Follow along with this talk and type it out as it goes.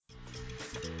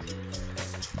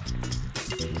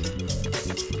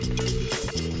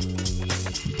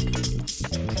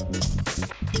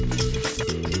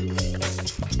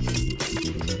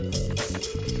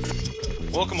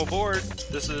Welcome aboard.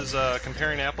 This is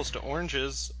Comparing Apples to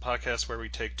Oranges, a podcast where we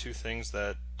take two things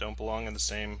that don't belong in the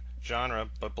same genre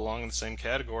but belong in the same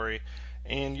category,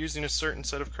 and using a certain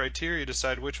set of criteria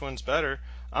decide which one's better.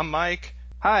 I'm Mike.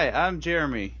 Hi, I'm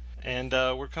Jeremy. And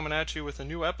we're coming at you with a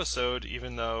new episode,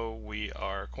 even though we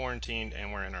are quarantined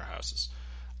and we're in our houses.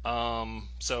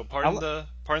 So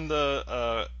pardon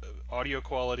the audio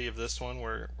quality of this one.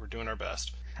 We're doing our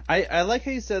best. I like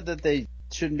how you said that they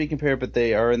shouldn't be compared, but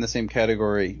they are in the same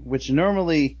category, which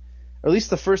normally, or at least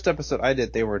the first episode I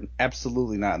did, they were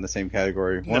absolutely not in the same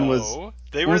category. They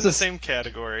were in the same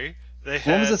category. They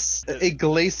had one was a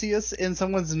glacius in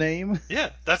someone's name.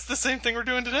 Yeah, that's the same thing we're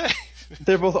doing today.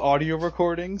 They're both audio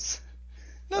recordings.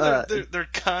 No, they're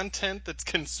content that's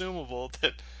consumable.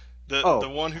 That the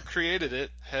one who created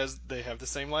it they have the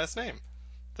same last name.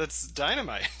 That's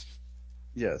dynamite.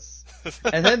 Yes.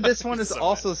 And then this one is So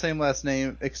also the same last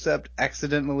name, except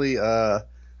accidentally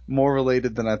more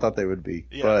related than I thought they would be.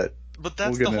 Yeah, but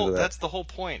that's we'll get into that. That's the whole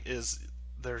point. Is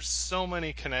there's so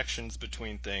many connections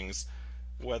between things,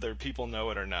 whether people know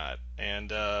it or not,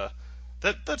 and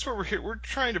that's what we're here. We're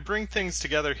trying to bring things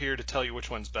together here to tell you which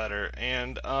one's better.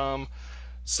 And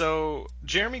so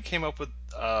Jeremy came up with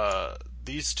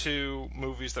these two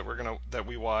movies that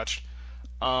we watched.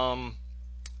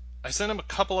 I sent him a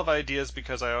couple of ideas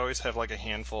because I always have like a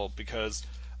handful, because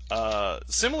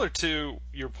similar to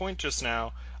your point just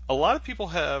now, a lot of people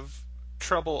have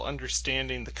trouble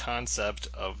understanding the concept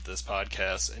of this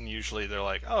podcast, and usually they're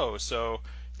like, oh, so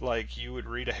like you would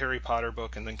read a Harry Potter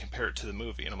book and then compare it to the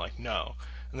movie, and I'm like, no.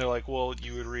 And they're like, well,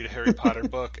 you would read a Harry Potter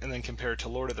book and then compare it to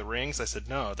Lord of the Rings? I said,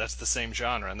 no, that's the same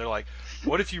genre. And they're like,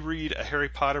 what if you read a Harry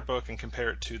Potter book and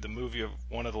compare it to the movie of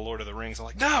one of the Lord of the Rings? I'm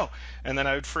like, no! And then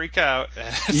I would freak out.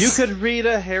 You could read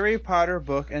a Harry Potter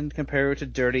book and compare it to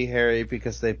Dirty Harry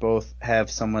because they both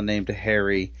have someone named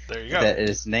Harry there you go. that it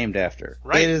is named after.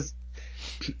 Right. It is.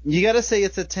 You got to say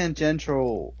it's a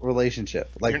tangential relationship.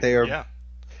 Like they are. Yeah.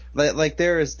 Like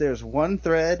there's one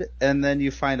thread, and then you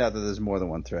find out that there's more than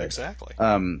one thread. Exactly.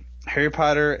 Harry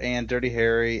Potter and Dirty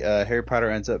Harry. Harry Potter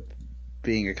ends up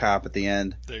being a cop at the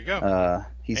end. There you go.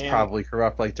 He's probably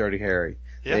corrupt like Dirty Harry.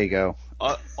 Yeah. There you go.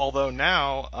 Although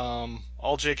now,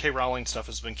 all J.K. Rowling stuff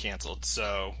has been canceled,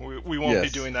 so we won't be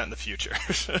doing that in the future.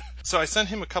 So I sent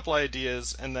him a couple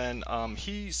ideas, and then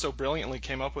he so brilliantly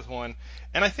came up with one.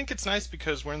 And I think it's nice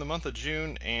because we're in the month of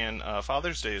June, and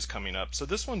Father's Day is coming up. So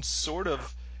this one sort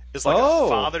of is like a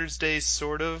Father's Day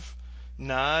sort of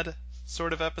nod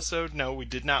sort of episode. No, we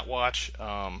did not watch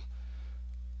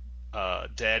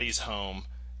Daddy's Home,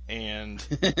 and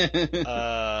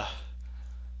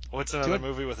what's another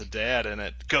movie with a dad in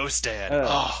it? Ghost Dad.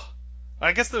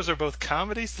 I guess those are both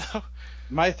comedies, though.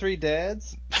 My Three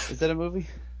Dads? Is that a movie?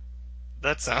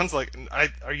 That sounds like.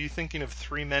 Are you thinking of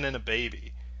Three Men and a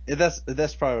Baby? That's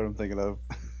probably what I'm thinking of.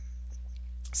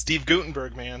 Steve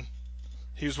Guttenberg, man.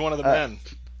 He was one of the men.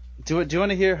 Do you want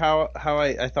to hear how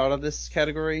I thought of this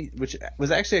category, which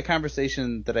was actually a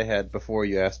conversation that I had before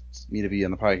you asked me to be on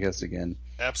the podcast again?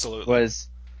 Absolutely. Was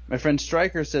my friend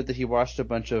Stryker said that he watched a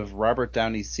bunch of Robert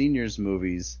Downey Sr.'s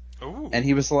movies. Ooh. And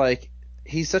he was like,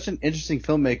 he's such an interesting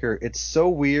filmmaker. It's so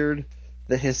weird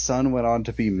that his son went on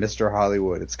to be Mr.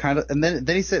 Hollywood. It's kind of, and then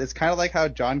he said it's kind of like how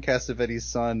John Cassavetes'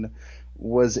 son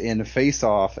was in Face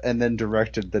Off and then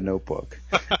directed The Notebook.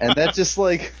 And that just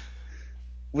like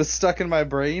was stuck in my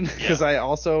brain because I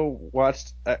also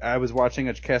I was watching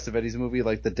a Cassavetes movie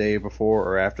like the day before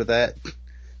or after that.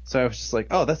 So I was just like,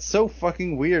 oh, that's so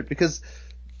fucking weird, because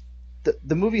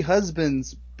the movie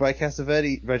Husbands by John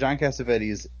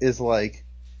Cassavetes is like,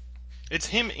 it's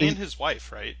him and his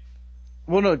wife, right?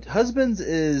 Well, no, Husbands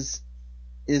is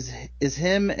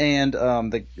him and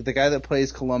the guy that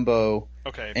plays Columbo,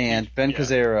 and Ben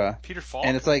Gazzara, Peter Falk,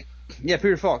 and it's like, yeah,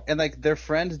 Peter Falk, and like their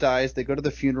friend dies, they go to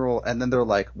the funeral, and then they're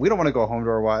like, we don't want to go home to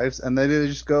our wives, and then they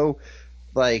just go,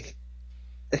 like,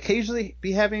 occasionally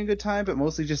be having a good time, but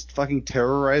mostly just fucking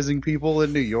terrorizing people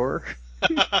in New York.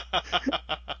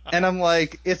 And I'm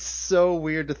like, it's so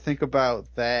weird to think about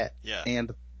that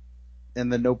and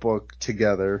The Notebook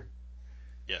together.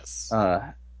 Yes.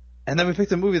 And then we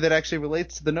picked a movie that actually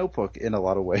relates to The Notebook in a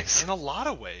lot of ways. In a lot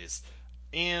of ways.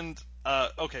 And,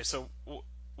 okay, so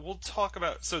we'll talk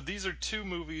about... So these are two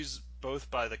movies,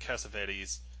 both by the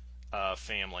Cassavetes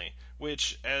family,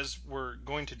 which, as we're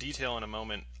going to detail in a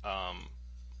moment,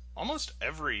 almost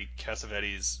every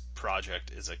Cassavetes project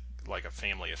is like a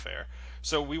family affair.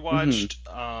 So we watched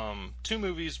two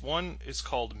movies. One is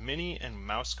called Minnie and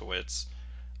Mousekewitz.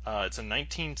 It's a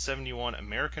 1971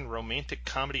 American romantic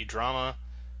comedy drama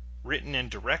written and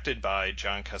directed by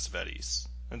John Cassavetes.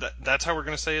 And that's how we're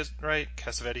going to say it, right?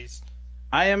 Cassavetes?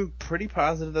 I am pretty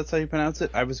positive that's how you pronounce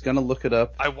it. I was gonna look it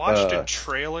up. I watched a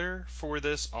trailer for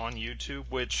this on YouTube,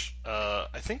 which I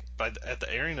think at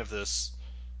the airing of this,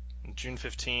 June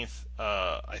 15th,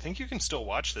 I think you can still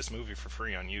watch this movie for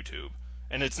free on YouTube.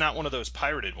 And it's not one of those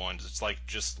pirated ones. It's like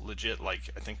just legit, like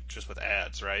I think just with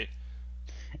ads, right?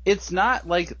 It's not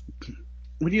like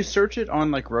when you search it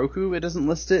on like Roku, it doesn't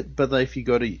list it, but like if you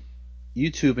go to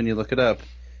YouTube and you look it up,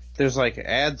 there's like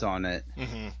ads on it.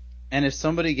 Mm-hmm. And if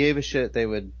somebody gave a shit, they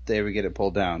would get it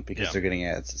pulled down because Yeah. they're getting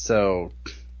ads. So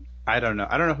I don't know.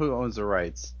 I don't know who owns the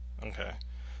rights. Okay.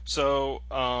 So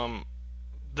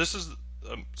this is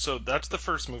so that's the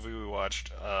first movie we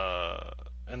watched.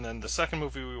 And then the second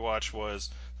movie we watched was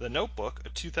The Notebook, a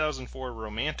 2004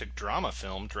 romantic drama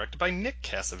film directed by Nick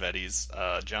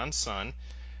Cassavetes, John's son,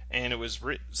 and it was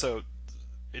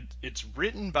it's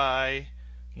written by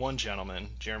one gentleman,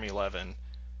 Jeremy Levin,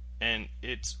 and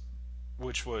it's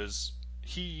which was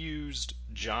he used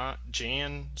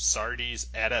Jan Sardi's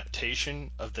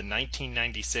adaptation of the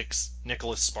 1996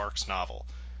 Nicholas Sparks novel.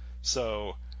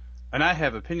 So, And I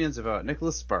have opinions about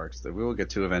Nicholas Sparks that we will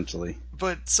get to eventually.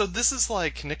 but so this is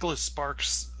like Nicholas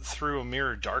Sparks through a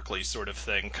mirror darkly sort of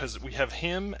thing, because we have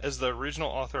him as the original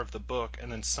author of the book,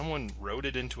 and then someone wrote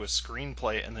it into a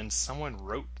screenplay, and then someone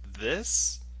wrote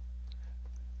this.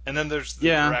 And then there's the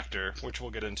Yeah. director, which we'll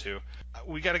get into.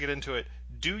 We got to get into it.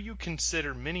 Do you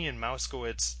consider Minnie and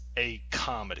Mousekewitz a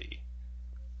comedy?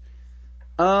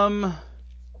 Um,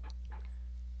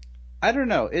 I don't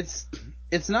know.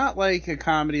 It's not like a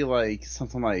comedy like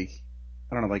something like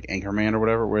I don't know, like Anchorman or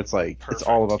whatever, where it's like it's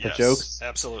all Perfect. about the Yes, jokes.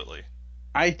 absolutely.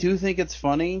 I do think it's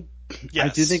funny. I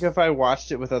do think Yes. if I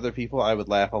watched it with other people, I would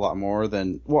laugh a lot more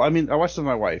than. Well, I mean, I watched it with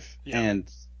my wife, Yeah.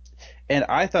 and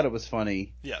I thought it was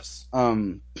funny. Yes.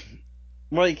 Um,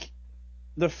 like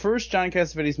the first John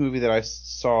Cassavetes movie that I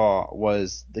saw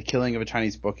was The Killing of a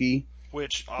Chinese Bookie,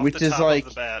 Which, off the which is top of like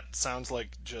the bat, sounds like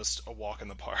just a walk in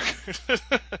the park.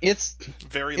 it's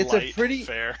Very it's a light pretty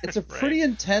fare, it's a right? pretty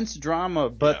intense drama,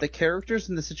 but Yeah. the characters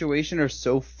in the situation are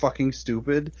so fucking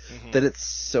stupid Hmm. that it's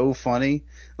so funny.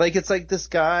 Like it's like this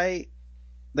guy.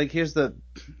 Like here's the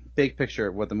big picture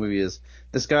of what the movie is.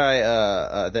 This guy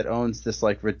that owns this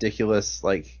like ridiculous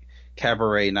like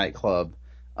cabaret nightclub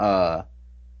uh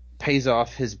pays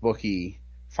off his bookie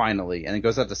finally and then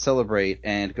goes out to celebrate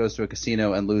and goes to a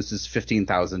casino and loses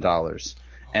 $15,000.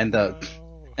 Oh And the no.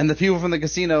 and the people from the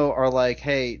casino are like,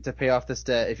 "Hey, to pay off this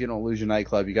debt, if you don't lose your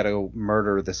nightclub, you got to go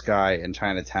murder this guy in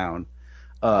Chinatown."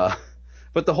 Uh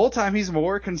but the whole time he's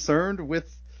more concerned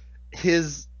with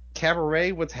his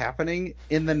cabaret, what's happening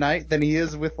in the night, than he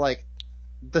is with like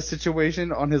the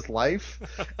situation on his life,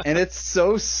 and it's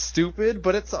so stupid,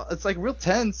 but it's like real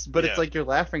tense, but it's Yeah. like you're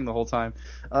laughing the whole time.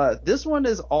 This one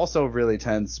is also really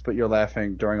tense, but you're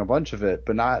laughing during a bunch of it,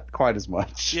 but not quite as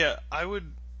much. Yeah, I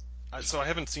would. So I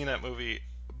haven't seen that movie,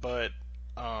 but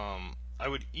I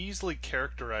would easily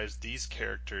characterize these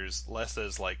characters less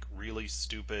as like really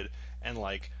stupid and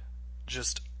like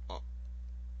just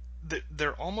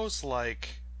they're almost like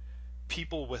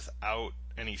people without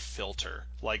any filter.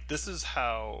 Like this is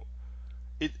how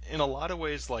it in a lot of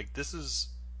ways like this is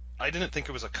I didn't think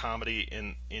it was a comedy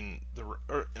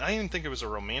or I didn't think it was a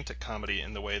romantic comedy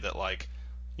in the way that like,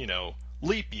 you know,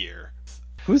 Leap Year.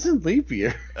 Who's in Leap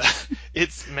Year?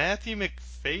 It's Matthew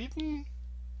McFadden.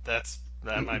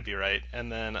 That might be right.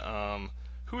 And then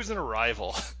who's in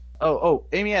Arrival? Oh,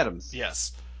 Amy Adams.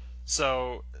 Yes.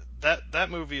 So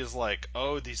that movie is like,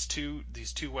 oh, these two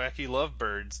wacky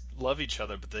lovebirds love each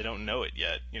other, but they don't know it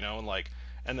yet, and like,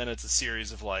 and then it's a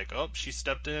series of like, oh, she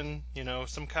stepped in,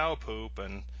 some cow poop,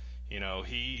 and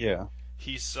he Yeah.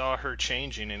 he saw her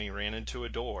changing, and he ran into a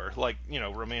door, like,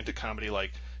 romantic comedy,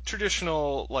 like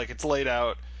traditional, like it's laid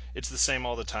out, it's the same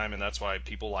all the time, and that's why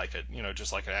people like it,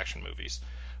 just like action movies.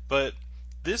 But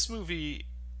this movie,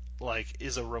 like,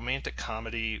 is a romantic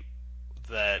comedy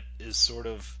that is sort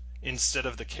of, instead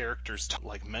of the characters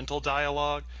like mental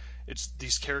dialogue, it's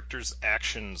these characters'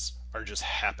 actions are just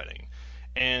happening.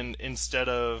 And instead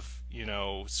of,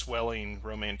 swelling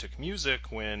romantic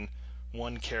music when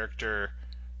one character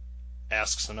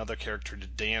asks another character to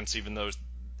dance even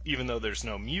though there's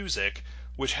no music,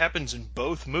 which happens in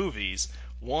both movies,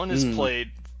 one is Mm.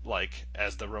 played like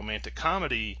as the romantic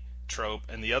comedy trope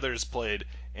and the other is played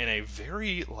in a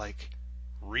very like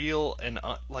real and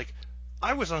like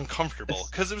I was uncomfortable It's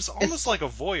because it was almost it's like a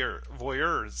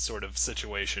voyeur sort of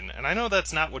situation, and I know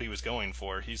that's not what he was going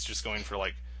for. He's just going for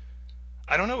like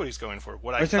I don't know what he's going for.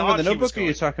 What Are I you talking about thought the he was Notebook, or are you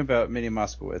going talking about Minnie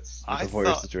Moskowitz with I the voyeur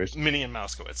thought situation? Minnie and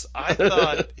Mousekewitz. I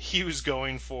thought he was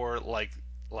going for like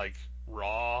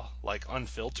raw, like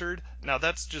unfiltered. Now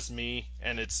that's just me,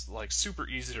 and it's like super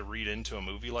easy to read into a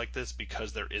movie like this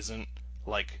because there isn't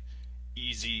like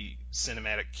easy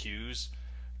cinematic cues.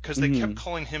 Because they kept Hmm.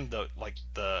 calling him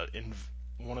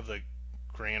one of the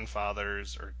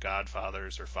grandfathers or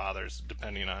godfathers or fathers,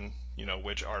 depending on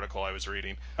which article I was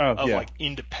reading, Oh of yeah, like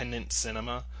independent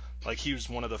cinema. Like he was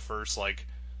one of the first like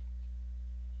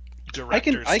I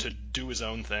can directors I to do his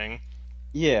own thing.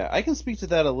 yeah, I can speak to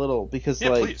that a little because Yeah,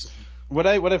 like please. what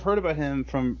I've heard about him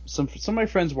from some of my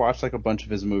friends watched like a bunch of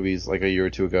his movies like a year or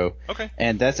two ago, Okay.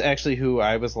 and that's actually who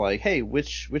I was like, hey,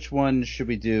 which one should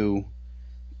we do?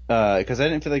 Because I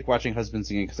didn't feel like watching Husbands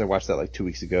Again because I watched that like 2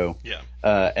 weeks ago, Yeah.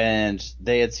 and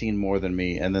they had seen more than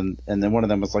me, and then one of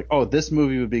them was like, oh, this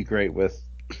movie would be great with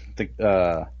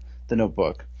the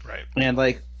Notebook, Right. and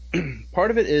like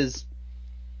part of it is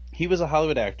he was a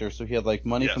Hollywood actor, so he had like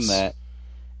money from Yes. that,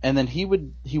 and then he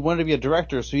wanted to be a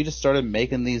director, so he just started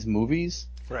making these movies,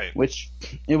 Right. which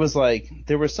it was like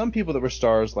there were some people that were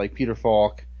stars like Peter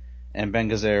Falk and Ben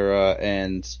Gazzara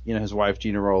and his wife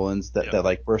Gina Rowlands that Yep. that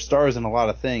like were stars in a lot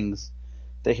of things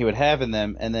that he would have in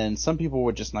them, and then some people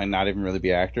would just like not even really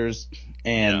be actors,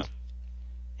 Yeah. and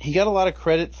he got a lot of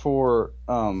credit for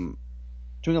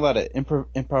doing a lot of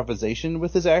improvisation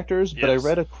with his actors, but I Yes.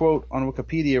 read a quote on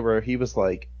Wikipedia where he was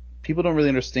like, people don't really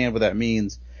understand what that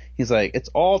means. He's like, it's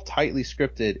all tightly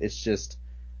scripted. It's just,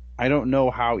 I don't know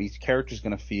how each character's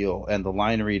going to feel, and the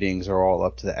line readings are all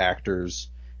up to the actors,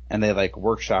 and they like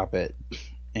workshop it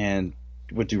and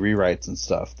would do rewrites and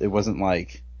stuff. It wasn't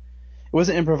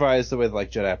improvised the way that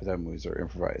like Judd Apatow movies are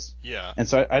improvised. Yeah. And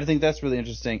so I think that's really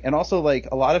interesting. And also like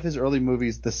a lot of his early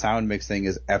movies, the sound mixing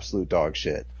is absolute dog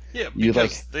shit. Yeah, You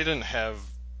because like, they didn't have,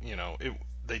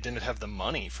 they didn't have the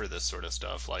money for this sort of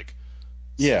stuff. Like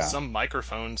yeah. some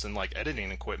microphones and like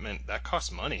editing equipment that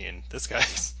costs money, and this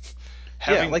guy's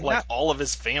Yeah, having like like not all of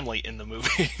his family in the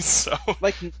movie. So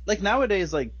like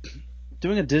nowadays, like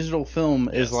doing a digital film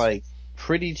is yes, like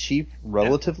pretty cheap yeah,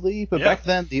 relatively, but yeah, back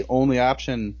then the only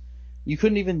option you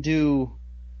couldn't even do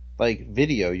like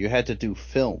video, you had to do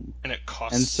film. and it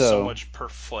costs And so so much per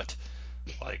foot.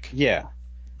 Like yeah.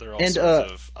 there are all And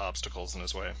sorts of obstacles in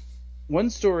his way. one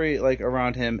story like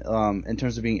around him in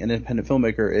terms of being an independent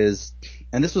filmmaker is,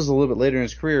 and this was a little bit later in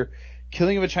his career,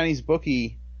 Killing of a Chinese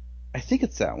Bookie, I think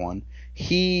it's that one.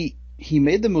 He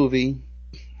made the movie.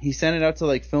 He sent it out to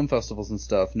like film festivals and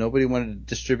stuff. Nobody wanted to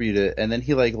distribute it, and then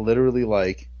he like literally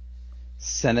like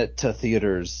sent it to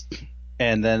theaters,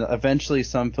 and then eventually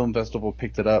some film festival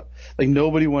picked it up. Like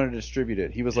nobody wanted to distribute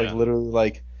it. He was like Yeah.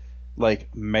 literally like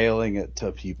mailing it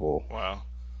to people Wow.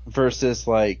 versus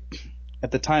like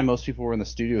at the time most people were in the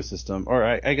studio system, or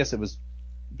I guess it was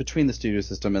between the studio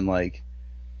system and like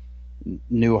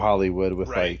New Hollywood with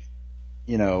Right. like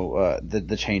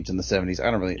the change in the 70s.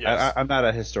 I don't really Yes. I'm not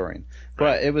a historian,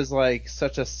 Right. but it was like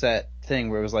such a set thing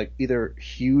where it was like either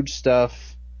huge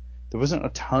stuff. There wasn't a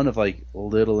ton of like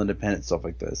little independent stuff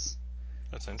like this.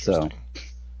 That's So, interesting.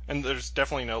 And there's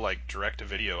definitely no like direct to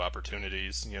video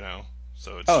opportunities.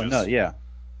 So it's oh no, just yeah.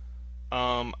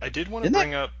 I did want to Isn't that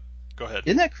bring up go ahead.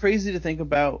 isn't that crazy to think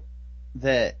about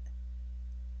that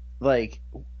like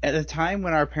at a time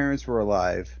when our parents were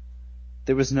alive,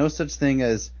 there was no such thing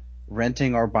as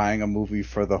renting or buying a movie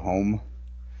for the home.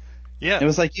 Yeah. It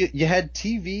was like you had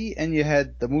TV and you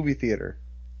had the movie theater.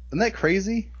 Isn't that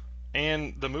crazy?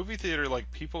 And the movie theater,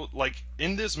 like people like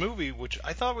in this movie, which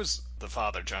I thought was the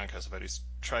father, John Cassavetes,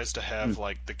 tries to Hmm. have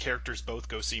like the characters both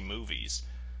go see movies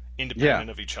Yeah. independent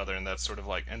of each other, and that's sort of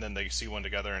like, and then they see one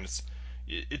together, and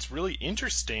it's really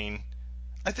interesting.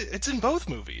 I think it's in both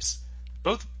movies.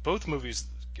 Both movies,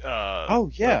 Oh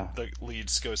the yeah. the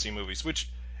leads go see movies, which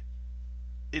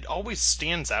it always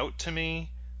stands out to me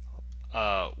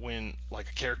when like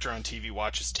a character on TV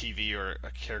watches TV or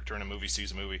a character in a movie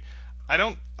sees a movie. I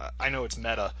don't. I know it's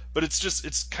meta, but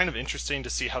it's kind of interesting to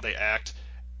see how they act.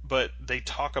 But they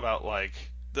talk about like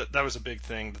that was a big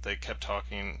thing that they kept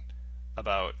talking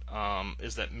about.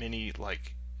 Is that Minnie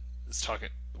like is talking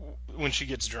when she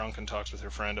gets drunk and talks with her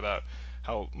friend about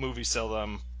how movies sell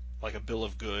them like a bill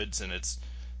of goods, and it's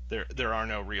there are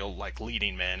no real like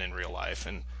leading men in real life,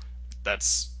 and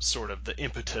that's sort of the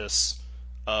impetus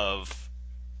of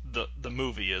the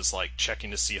movie is like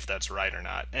checking to see if that's right or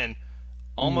not. And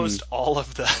Hmm. almost all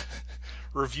of the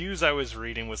reviews I was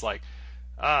reading was like,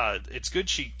 it's good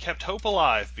she kept hope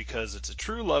alive because it's a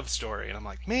true love story. And I'm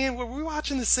like, man, were we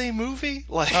watching the same movie?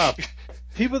 Uh, Like,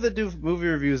 people that do movie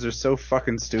reviews are so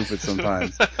fucking stupid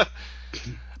sometimes.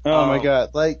 Oh my um,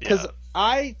 god. Like, yeah, cause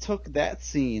I took that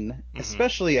scene, hmm,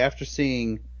 especially after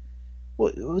seeing,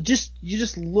 well, you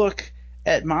just look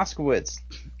at Moskowitz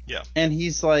yeah, and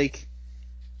he's like,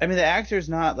 I mean, the actor's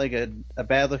not like a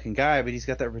bad looking guy, but he's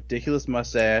got that ridiculous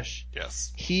mustache.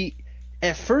 Yes. He,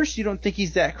 at first, you don't think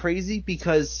he's that crazy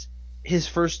because his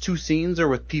first two scenes are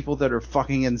with people that are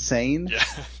fucking insane. Yeah.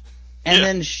 And Yeah.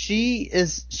 then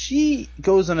she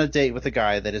goes on a date with a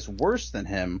guy that is worse than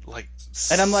him. Like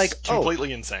And I'm like, oh,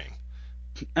 completely insane.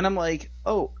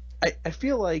 I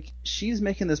feel like she's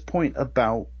making this point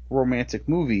about romantic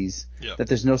movies Yep. that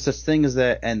there's no such thing as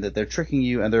that and that they're tricking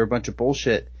you and they're a bunch of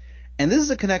bullshit. And this is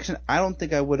a connection I don't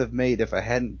think I would have made if I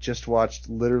hadn't just watched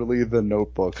literally The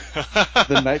Notebook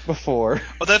the night before.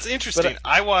 Well, that's But interesting.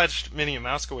 I watched Minnie and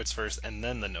Moskowitz first, and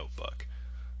then The Notebook.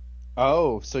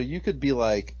 so you could be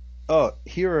like, oh,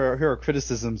 here are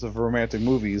criticisms of romantic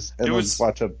movies, It and then was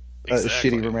watch a shitty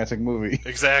exactly, romantic movie.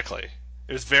 exactly.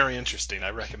 It was very interesting.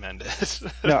 I recommend it.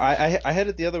 No, I had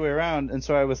it the other way around, and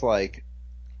so I was like,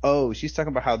 oh, she's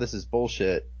talking about how this is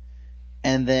bullshit,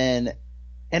 and then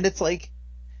and it's like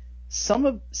some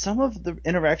of the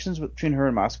interactions between her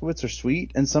and Moskowitz are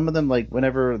sweet, and some of them like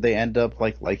whenever they end up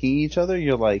like liking each other,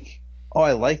 you're like, oh,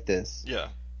 I like this. Yeah,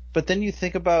 But then you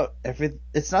think about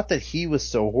it's not that he was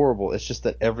so horrible, it's just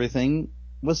that everything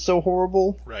was so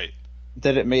horrible right.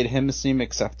 that it made him seem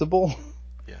acceptable.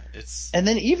 Yeah, it's And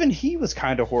then even he was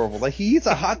kind of horrible. Like he eats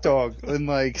a hot dog in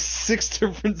like six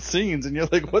different scenes, and you're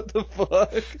like, what the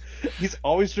fuck? He's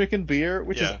always drinking beer,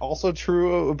 which is yeah, also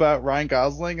true about Ryan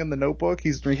Gosling in The Notebook.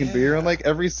 He's drinking beer in yeah. like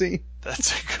every scene.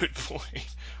 That's a good point.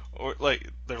 Or like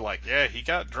they're like, yeah, he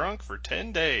got drunk for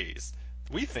 10 days.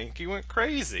 We think he went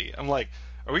crazy. I'm like,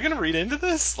 are we gonna read into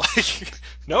this? Like,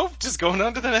 nope, just going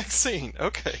on to the next scene.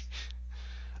 Okay.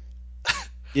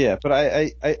 Yeah, but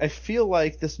I feel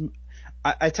like this.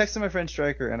 I texted my friend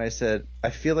Stryker and I said, I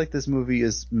feel like this movie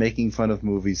is making fun of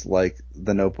movies like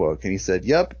The Notebook. And he said,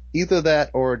 yep, either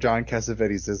that or John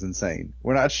Cassavetes is insane.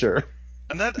 We're not sure.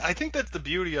 And that I think that's the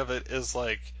beauty of it is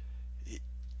like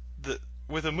the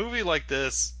with a movie like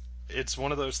this, it's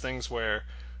one of those things where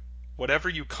whatever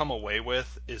you come away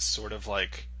with is sort of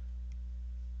like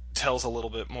tells a little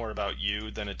bit more about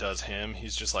you than it does him.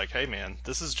 He's just like, hey man,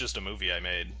 this is just a movie I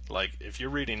made. Like if you're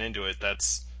reading into it,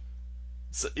 that's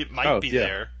it might Oh, be yeah.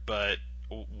 there, but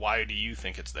why do you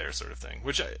think it's there, sort of thing.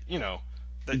 Which that you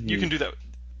Hmm. can do that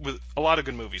with a lot of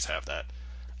good movies have that.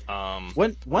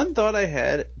 One thought I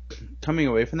had coming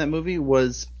away from that movie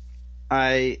was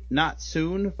not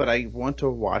soon, but I want to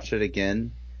watch it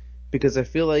again because I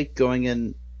feel like going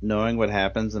in knowing what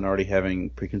happens and already having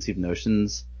preconceived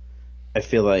notions, I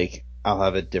feel like I'll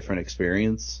have a different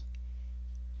experience.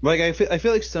 Like I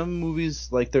feel like some movies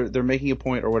like they're making a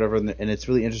point or whatever, and it's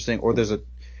really interesting, or there's a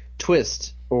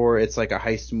twist, or it's like a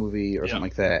heist movie or Yeah, something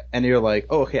like that, and you're like,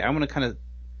 oh, okay,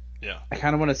 yeah. I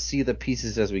kind of want to see the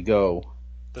pieces as we go.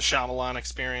 The Shyamalan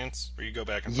experience, where you go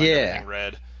back and find Yeah, everything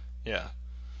red. Yeah,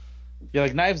 yeah,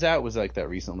 like Knives Out was like that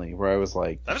recently, where I was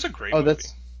like, that was a great oh, movie.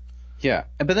 that's yeah,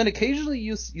 but then occasionally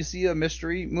you see a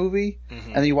mystery movie, Hmm.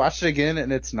 and then you watch it again,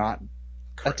 and it's not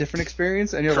a different Correct.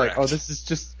 experience, and you're like, oh, Correct. this is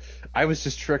just I was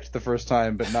just tricked the first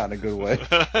time, but not in a good way.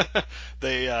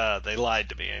 They lied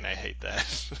to me, and I hate that.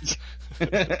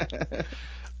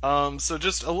 So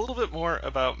just a little bit more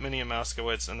about Minnie and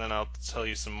Moskowitz, and then I'll tell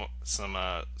you some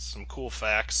cool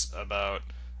facts about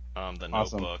the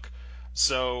Awesome. Notebook.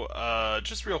 So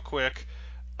just real quick,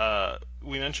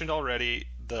 we mentioned already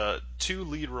the two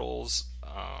lead roles.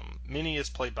 Minnie is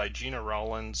played by Gina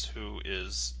Rowlands, who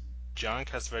is John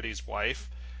Cassavetes' wife,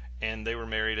 and they were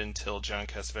married until John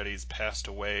Cassavetes passed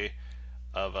away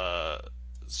of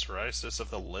cirrhosis of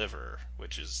the liver,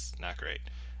 which is not great.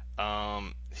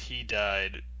 He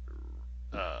died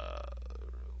uh,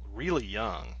 really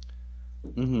young,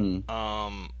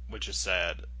 Hmm. which is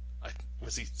sad. I,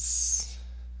 was he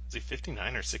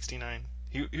 59 or 69?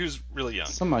 He was really young.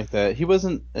 Something like that. He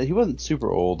wasn't super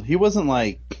old. He wasn't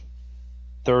like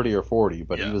 30 or 40,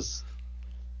 but he Yeah. was.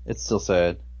 It's still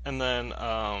sad. And then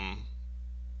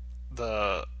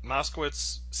the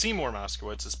Seymour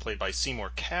Moskowitz is played by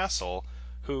Seymour Castle,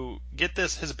 who, get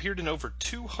this, has appeared in over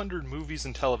 200 movies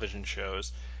and television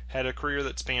shows, had a career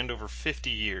that spanned over 50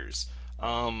 years.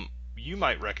 You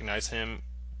might recognize him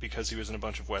because he was in a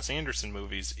bunch of Wes Anderson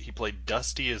movies. He played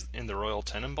Dusty in The Royal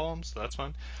Tenenbaums, so that's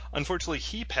fun. Unfortunately,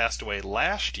 he passed away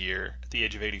last year at the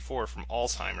age of 84 from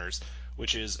Alzheimer's,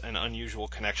 which is an unusual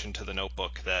connection to the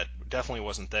Notebook that definitely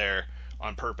wasn't there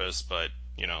on purpose, but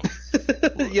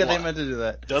Yeah, they meant to do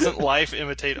that. doesn't life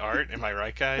imitate art? Am I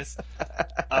right, guys?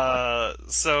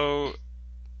 So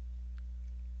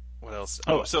what else?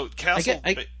 Oh, Oh, so I get.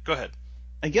 Castle. Go ahead.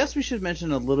 I guess we should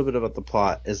mention a little bit about the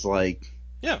plot. Is like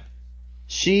Yeah,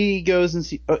 she goes and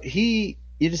see. He.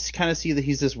 You just kind of see that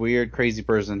he's this weird, crazy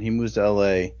person. He moves to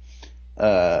L.A.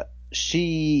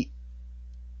 She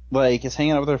like is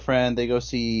hanging out with her friend. They go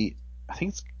see, I think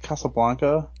it's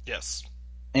Casablanca, Yes.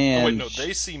 Oh wait, and no,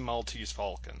 they see Maltese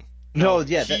Falcon. no, No,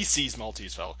 yeah, he sees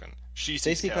Maltese Falcon. She they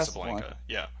sees see Casablanca, Casablanca.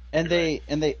 Yeah, and you're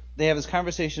right. they have this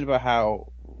conversation about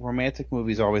how romantic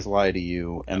movies always lie to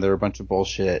you, Yeah, and they're a bunch of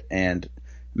bullshit, and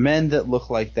men that look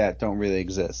like that don't really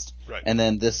exist. right. And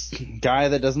then this guy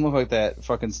that doesn't look like that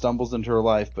fucking stumbles into her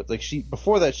life, but like she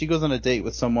before that she goes on a date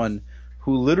with someone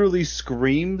who literally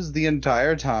screams the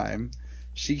entire time.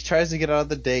 She tries to get out of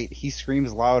the date, he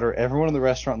screams louder. Everyone in the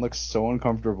restaurant looks so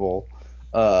uncomfortable.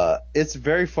 It's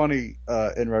very funny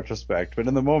in retrospect, but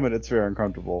in the moment it's very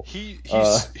uncomfortable.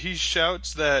 Uh, He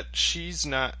shouts that she's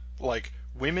not like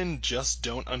women just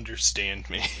don't understand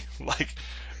me. Like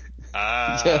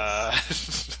yes. ah.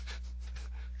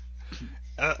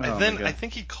 And Oh my then I god.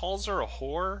 think he calls her a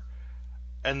whore,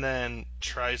 and then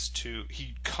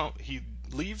he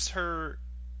leaves her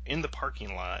in the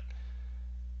parking lot,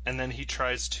 and then he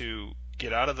tries to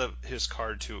get out of his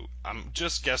car to, I'm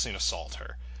just guessing, assault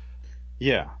her.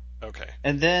 Yeah. Okay.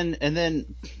 And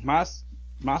then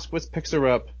Moskowitz picks her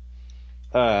up,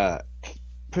 uh,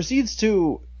 proceeds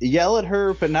to yell at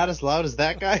her, but not as loud as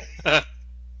that guy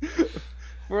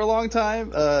for a long time.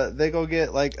 They go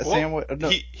get like a Well, sandwich. No,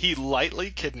 he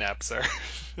lightly kidnaps her.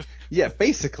 yeah,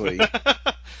 basically.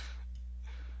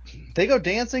 They go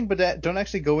dancing, but don't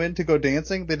actually go in to go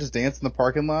dancing. They just dance in the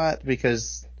parking lot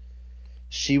because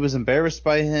she was embarrassed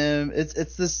by him.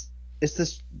 It's this.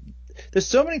 There's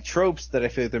so many tropes that I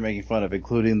feel like they're making fun of,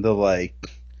 including the like,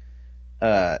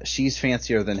 she's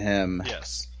fancier than him,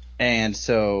 Yes. and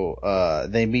so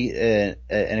they meet an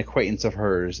acquaintance of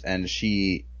hers, and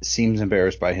she seems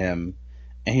embarrassed by him,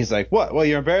 and he's like, "What? Well,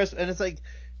 you're embarrassed?" And it's like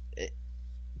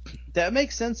that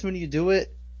makes sense when you do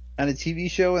it on a TV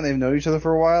show and they've known each other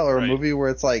for a while, or a Right. movie where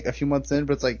it's like a few months in,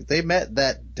 but it's like they met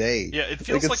that day. Yeah, it Like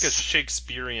feels like a it's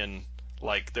Shakespearean,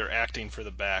 like they're acting for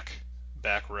the back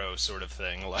row sort of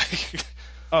thing. Like,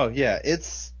 oh yeah,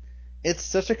 it's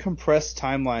such a compressed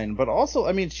timeline, but also,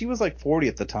 I mean, she was like 40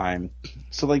 at the time,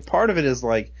 so like part of it is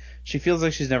like she feels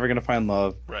like she's never gonna find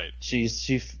love. right, She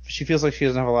feels like she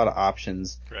doesn't have a lot of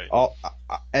options. right. All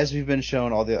as we've been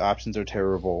shown, all the options are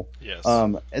terrible. Yes.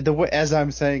 The way as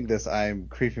I'm saying this, I'm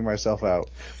creeping myself out,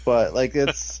 but like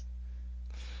it's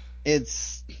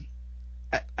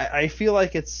I feel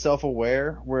like it's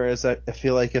self-aware, whereas I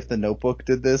feel like if The Notebook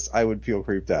did this, I would feel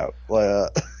creeped out. Does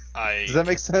I that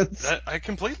make sense? that I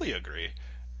completely agree.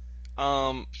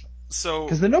 Um, so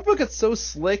Because The Notebook is so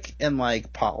slick and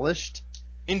like polished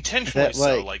intentionally that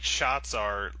so, like, like shots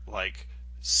are like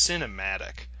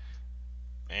cinematic,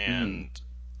 mm, and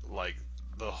like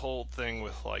the whole thing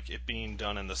with like it being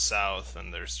done in the South,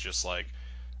 and there's just like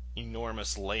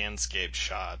enormous landscape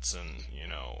shots, and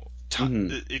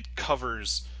mm, it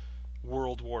covers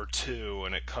World War II,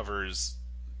 and it covers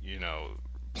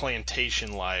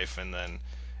plantation life, and then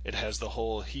it has the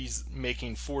whole he's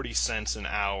making 40 cents an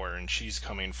hour, and she's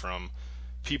coming from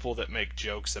people that make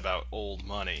jokes about old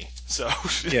money. So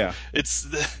yeah, it's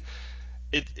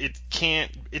it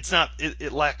can't it's not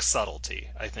it lacks subtlety,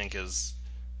 I think, is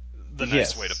the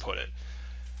nice way to yes. put it.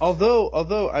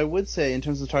 Although I would say in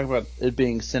terms of talking about it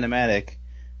being cinematic,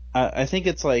 I think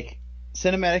it's like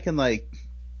cinematic and like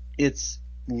it's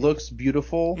looks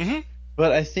beautiful, Hmm.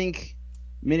 but I think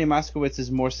Minnie Moskowitz is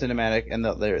more cinematic and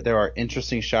that there are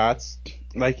interesting shots.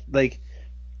 Like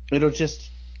it'll just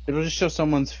it'll just show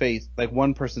someone's face, like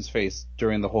one person's face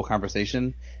during the whole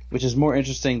conversation, which is more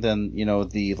interesting than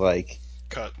the like,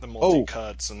 Cut the multi oh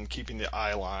cuts and keeping the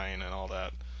eye line and all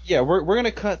that. yeah, we're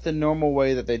gonna cut the normal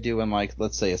way that they do in like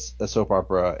let's say a soap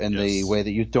opera in the Yes. way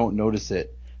that you don't notice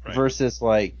it Right. versus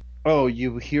like, oh,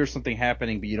 you hear something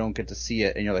happening but you don't get to see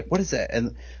it and you're like, what is that?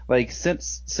 And like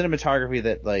cinematography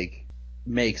that like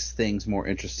makes things more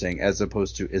interesting as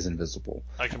opposed to is invisible.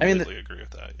 I I mean, completely agree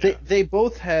with that. they Yeah. they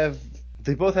both have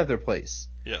they both have their place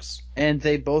Yes. and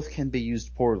they both can be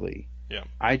used poorly. Yeah.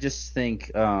 I just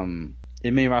think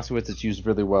in Many Moskowitz it's used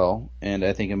really well, and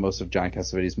I think in most of John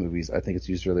Cassavetes' movies I think it's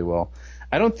used really well.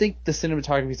 I don't think the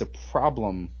cinematography is a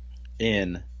problem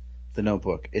in The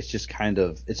Notebook. It's just kind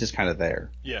of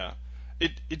there. Yeah.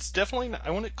 It's definitely not,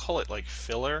 I wouldn't call it like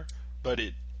filler, but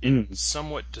it Mm.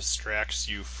 somewhat distracts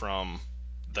you from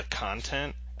the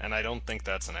content, and I don't think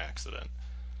that's an accident.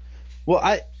 Well,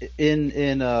 I in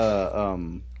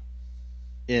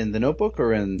The Notebook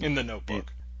or In the in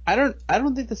Notebook. I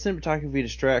don't think the cinematography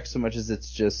distracts so much as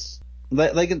it's just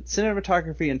like in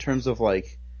cinematography in terms of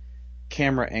like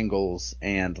camera angles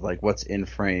and like what's in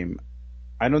frame.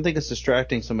 I don't think it's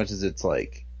distracting so much as it's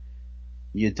like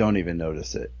you don't even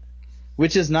notice it,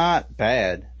 which is not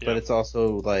bad, but Yeah. it's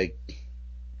also like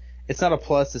it's not a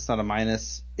plus, it's not a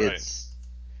minus. Right.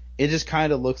 it just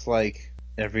kind of looks like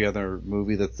every other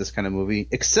movie that's this kind of movie,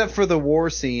 except for the war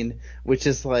scene, which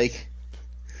is like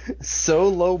so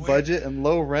low Where budget and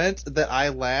low rent that I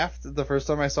laughed the first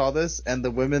time I saw this, and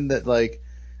the women that like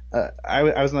I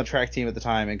was on the track team at the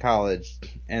time in college,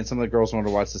 and some of the girls wanted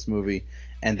to watch this movie,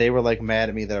 and they were like mad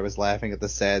at me that I was laughing at the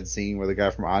sad scene where the guy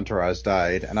from Entourage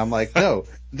died, and I'm like, no,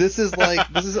 this is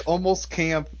almost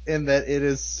camp in that it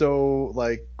is so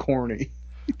like corny.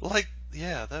 like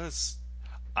yeah, that was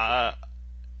uh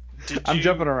did I'm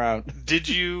jumping you around. did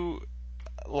you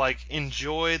like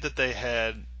enjoy that they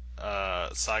had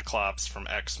Cyclops from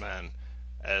X-Men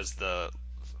as the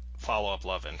follow-up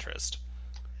love interest?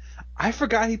 I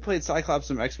forgot he played Cyclops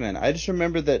from X-Men. I just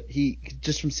remember that he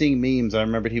just from seeing memes. I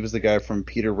remembered he was the guy from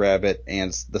Peter Rabbit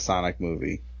and the Sonic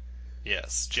movie.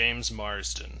 Yes, James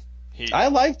Marsden. He I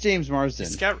like James he's Marsden.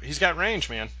 got range,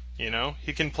 man.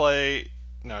 He can play.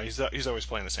 No, he's always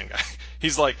playing the same guy.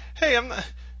 He's like, hey, I'm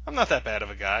not that bad of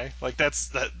a guy. Like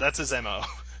that's his mo.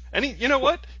 And you know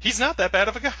what? He's not that bad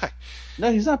of a guy. No,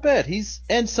 he's not bad. He's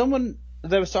and someone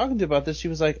that I was talking to about this, she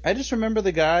was like, I just remember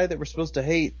the guy that we're supposed to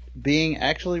hate being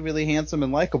actually really handsome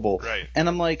and likable. Right. And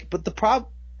I'm like, but the prob.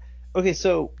 Okay,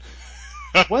 so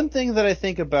one thing that I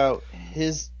think about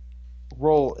his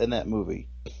role in that movie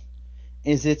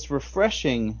is it's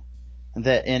refreshing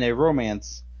that in a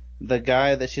romance, the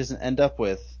guy that she doesn't end up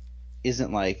with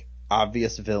isn't like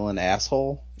obvious villain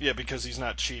asshole. Yeah, because he's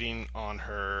not cheating on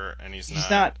her, and he's He's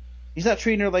not not he's not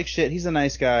treating her like shit. He's a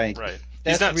nice guy. right.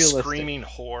 He's That's not realistic. screaming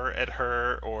whore at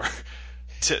her or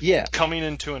Yeah, coming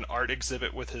into an art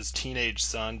exhibit with his teenage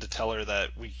son to tell her that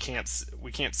we can't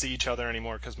see each other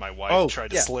anymore because my wife oh tried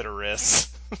to yeah, slit her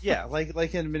wrists. yeah,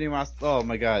 like in Mini Mouse. Oh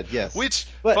my God, yes. Which,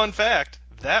 But fun fact,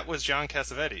 that was John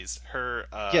Cassavetes.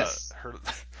 yes,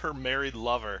 Her married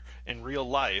lover in real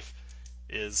life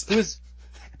is he was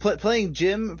playing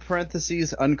Jim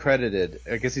parentheses uncredited.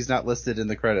 I guess he's not listed in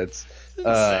the credits.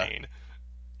 Uh, insane.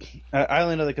 I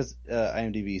only know that because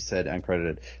IMDb said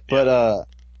uncredited. Yeah, But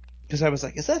because I was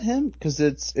like, is that him? Because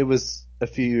it was a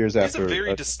few years he has a after.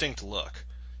 very distinct look.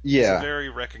 He has a Yeah, very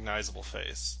recognizable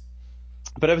face.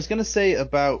 but I was gonna say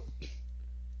about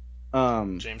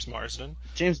um James Marsden.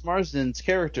 James Marsden's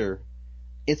character.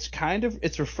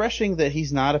 It's refreshing that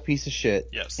he's not a piece of shit,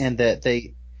 Yes, and that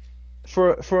they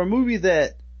for a movie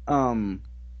that um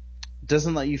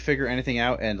doesn't let you figure anything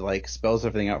out and like spells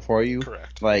everything out for you,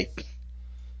 correct. like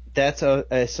that's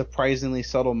a surprisingly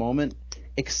subtle moment.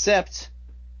 Except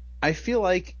I feel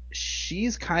like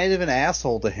she's kind of an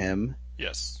asshole to him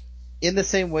Yes. in the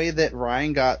same way that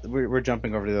Ryan got. We're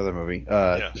jumping over to the other movie.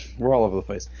 Yeah. We're all over the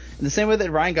place. In the same way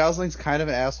that Ryan Gosling's kind of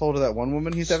an asshole to that one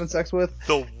woman he's having sex with.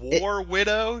 The It, war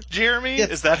widow, Jeremy? yeah,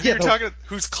 Is that who yeah, you're talking?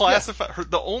 Who's yeah. classified?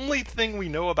 The only thing we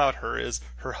know about her is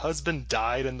her husband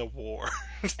died in the war.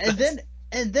 And That's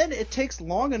then it takes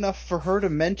long enough for her to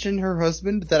mention her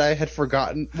husband that I had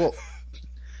forgotten. Well,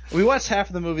 we watched half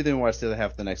of the movie, then we watched the other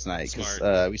half the next night because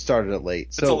smart. we started it late.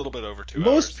 It's a So little bit over 2 hours.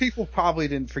 most people probably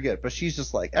didn't forget, but she's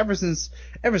just like, ever since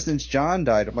John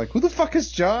died, I'm like, who the fuck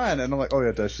is John? And I'm like, oh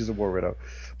yeah, does she's a war widow.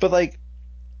 But like,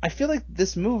 I feel like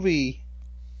this movie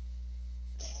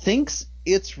thinks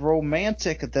it's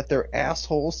romantic that they're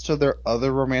assholes to their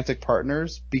other romantic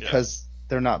partners Yeah. because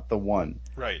they're not the one,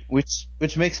 Right. which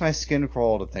makes my skin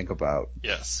crawl to think about.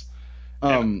 Yes.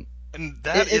 And Um, and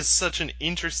that it is such an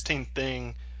interesting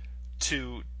thing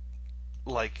to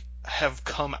like have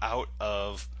come out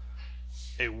of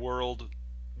a world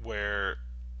where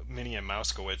Minnie and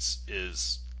Mousekewitz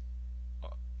is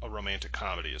a romantic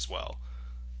comedy as well.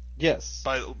 yes.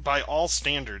 By all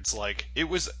standards, like it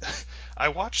was. I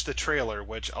watched the trailer,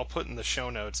 which I'll put in the show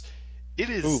notes. It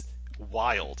Ooh, is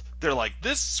wild. They're like,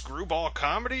 this screwball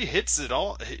comedy hits it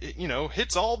all,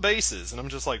 hits all bases, and I'm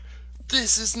just like,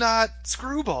 this is not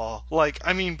screwball. Like,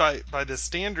 I mean, by the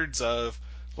standards of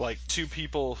like two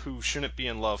people who shouldn't be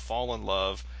in love fall in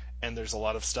love, and there's a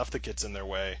lot of stuff that gets in their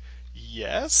way.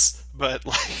 Yes, but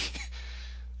like,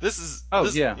 oh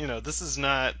yeah. this is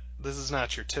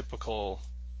not your typical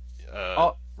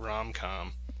Uh, rom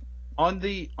com. on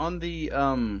the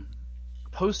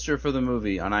poster for the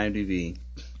movie on IMDb,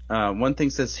 one thing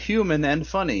says human and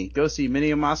funny. Go see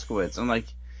Minnie and Moskowitz. I'm like,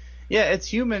 yeah, it's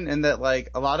human in that like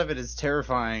a lot of it is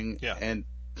terrifying Yeah. and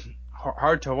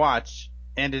hard to watch,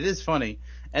 and it is funny.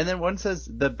 And then one says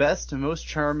the best, most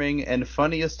charming, and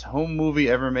funniest home movie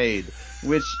ever made,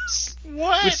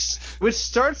 What? which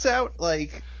starts out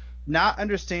like not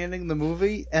understanding the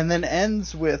movie and then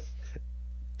ends with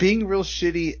being real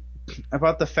shitty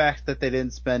about the fact that they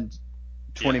didn't spend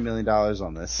Yeah. $20 million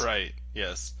on this. Right.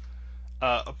 Yes.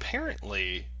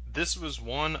 Apparently, this was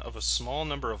one of a small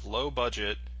number of low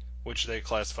budget which they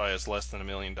classify as less than $1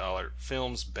 million,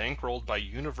 films bankrolled by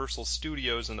Universal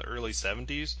Studios in the early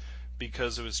 70s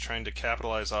because it was trying to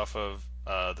capitalize off of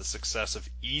the success of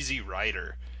Easy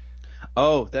Rider,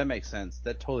 Oh, that makes sense.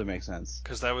 That totally makes sense.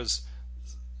 because that was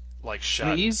like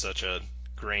I mean, shot in such a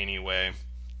grainy way.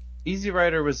 Easy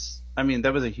Rider was, I mean,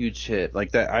 that was a huge hit.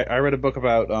 Like that, I read a book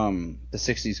about the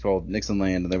 '60s called Nixon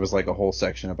Land, and there was like a whole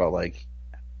section about like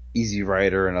Easy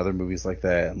Rider and other movies like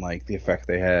that, and like the effect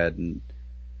they had. And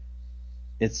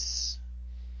it's,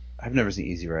 I've never seen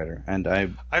Easy Rider, and I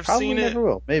I've probably seen it. never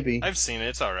will. Maybe. I've seen it.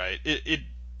 It's all right.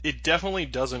 It definitely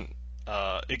doesn't.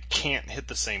 It can't hit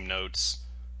the same notes.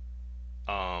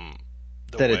 Um,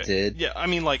 the That it way. did. Yeah, I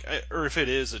mean, like, or if it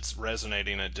is, it's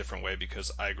resonating in a different way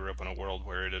because I grew up in a world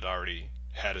where it had already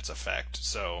had its effect.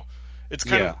 So it's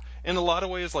kind of, Yeah. in a lot of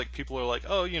ways, like people are like,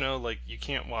 oh, like you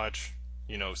can't watch,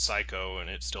 Psycho and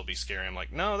it still be scary. I'm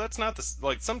like, no, that's not the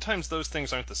like. Sometimes those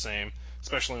things aren't the same,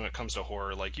 especially when it comes to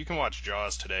horror. Like you can watch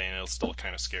Jaws today and it'll still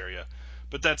kind of scare you,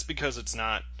 but that's because it's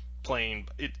not playing.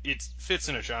 It fits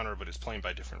in a genre, but it's playing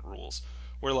by different rules.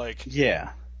 Where like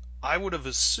Yeah. I would have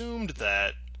assumed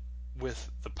that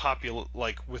with the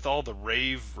like with all the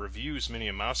rave reviews Minnie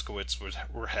Moskowitz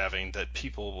were having, that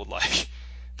people would like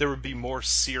there would be more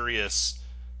serious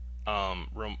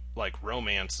like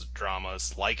romance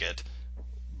dramas like it,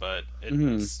 but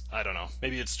Hmm. it's I don't know,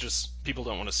 maybe it's just people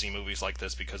don't want to see movies like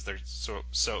this because they're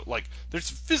so like there's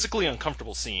physically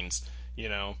uncomfortable scenes, you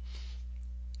know.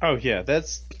 Oh yeah,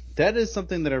 that is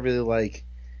something that I really like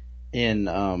in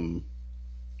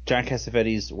John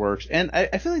Cassavetes' works, and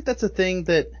I feel like that's a thing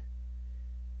that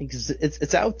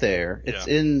it's out there. It's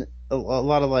Yeah, in a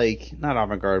lot of like not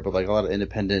avant-garde, but like a lot of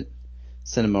independent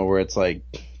cinema where it's like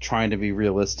trying to be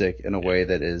realistic in a yeah, way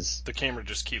that is the camera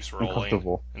just keeps rolling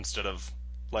uncomfortable. instead of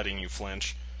letting you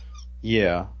flinch.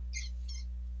 Yeah.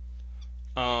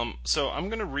 So I'm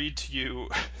going to read to you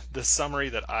the summary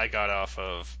that I got off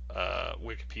of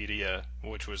Wikipedia,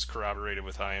 which was corroborated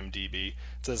with IMDb. It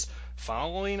says,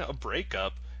 following a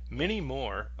breakup, Minnie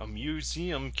Moore, a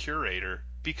museum curator,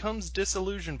 becomes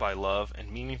disillusioned by love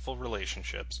and meaningful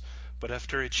relationships. But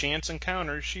after a chance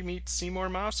encounter, she meets Seymour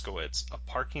Moskowitz, a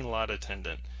parking lot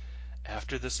attendant.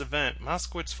 After this event,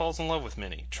 Moskowitz falls in love with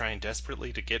Minnie, trying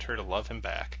desperately to get her to love him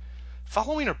back.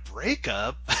 Following a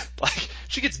breakup, like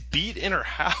she gets beat in her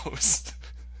house,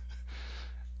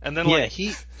 and then Yeah, like,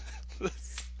 he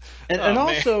and, oh and man,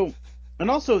 also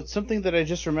and also something that I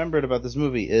just remembered about this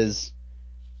movie is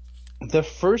the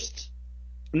first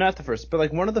not the first, but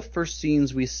like one of the first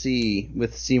scenes we see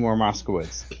with Seymour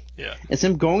Moskowitz. yeah, It's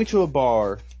him going to a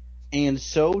bar and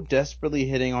so desperately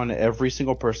hitting on every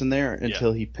single person there yeah,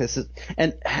 until he pisses.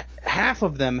 And half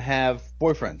of them have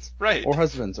boyfriends right. or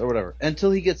husbands or whatever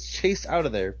until he gets chased out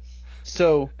of there.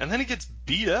 So, And then he gets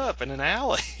beat up in an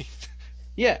alley.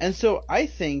 yeah. And so I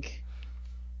think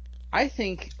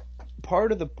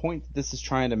part of the point that this is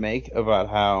trying to make about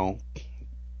how,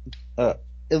 uh,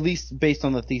 at least based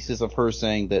on the thesis of her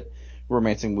saying that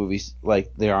romantic movies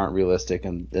like they aren't realistic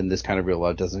and this kind of real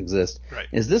love doesn't exist, Right.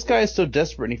 is this guy is so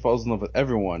desperate and he falls in love with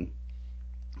everyone.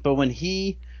 But when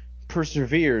he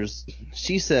perseveres,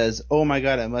 she says, "Oh my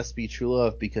God, it must be true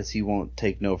love because he won't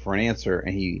take no for an answer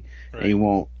and he Right.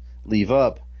 won't leave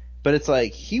up." But it's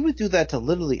like he would do that to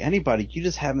literally anybody. You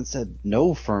just haven't said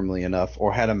no firmly enough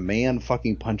or had a man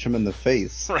fucking punch him in the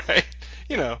face. Right.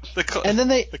 And then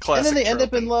they the and then classic they end up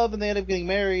trope. in And love and they end up getting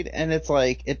married and it's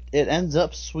like it ends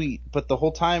up sweet, but the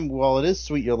whole time while it is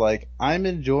sweet, you're like, I'm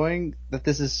enjoying that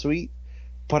this is sweet,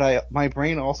 but I my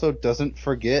brain also doesn't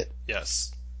forget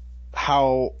yes,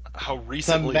 how how the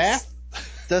recently. math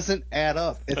doesn't add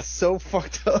up. It's so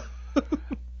fucked up.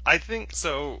 I think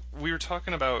so. We were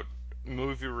talking about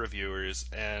movie reviewers,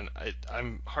 and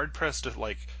I'm hard pressed to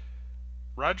like.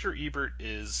 Roger Ebert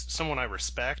is someone I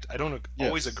respect. I don't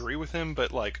always Yes. agree with him,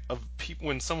 but like of people,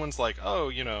 when someone's like,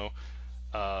 "Oh,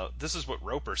 this is what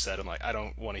Roper said," I'm like, I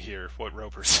don't want to hear what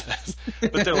Roper says.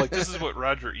 But they're like, "This is what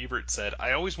Roger Ebert said."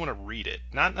 I always want to read it,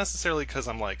 not necessarily because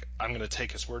I'm like I'm going to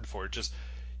take his word for it. Just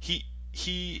he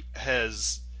he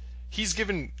has he's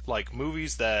given like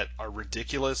movies that are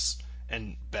ridiculous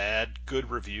and bad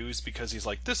good reviews because he's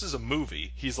like, this is a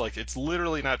movie. He's like, it's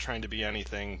literally not trying to be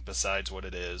anything besides what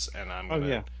it is, and Oh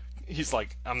yeah. he's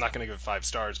like, I'm not gonna give it 5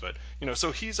 stars, but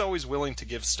so he's always willing to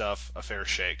give stuff a fair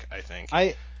shake, I think.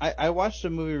 I watched a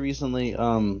movie recently.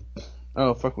 Oh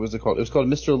fuck, what was it called? It was called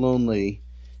Mr. Lonely.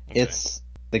 Okay. It's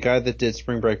the guy that did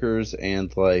Spring Breakers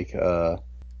and like Oh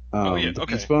yeah. the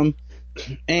Beast Okay. Bum.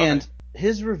 Okay. And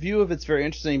his review of it's very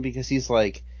interesting because he's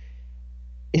like,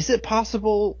 is it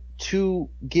possible to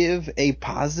give a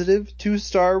positive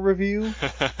 2-star review.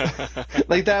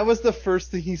 Like that was the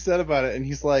first thing he said about it, and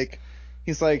he's like,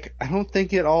 I don't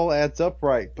think it all adds up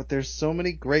right, but there's so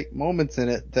many great moments in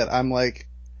it that I'm like,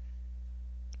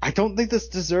 I don't think this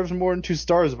deserves more than 2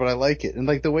 stars, but I like it. And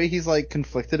like the way he's like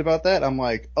conflicted about that, I'm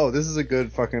like, oh, this is a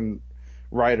good fucking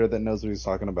writer that knows what he's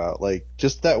talking about. Like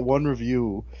just that one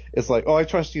review is like, oh, I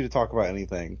trust you to talk about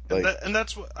anything. and Like,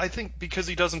 that's what I think, because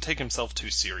he doesn't take himself too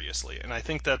seriously, and I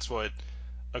think that's what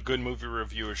a good movie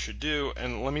reviewer should do.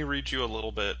 And let me read you a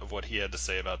little bit of what he had to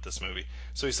say about this movie.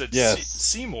 So he said, yes.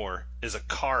 Seymour is a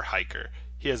car hiker.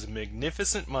 He has a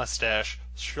magnificent mustache,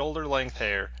 shoulder length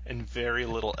hair, and very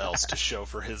little else to show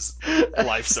for his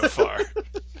life so far.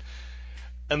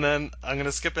 And then I'm going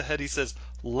to skip ahead. He says,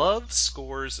 Love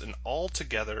scores an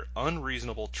altogether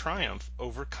unreasonable triumph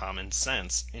over common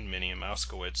sense in Minnie and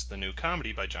Mousekewitz, the new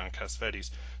comedy by John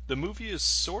Cassavetes. The movie is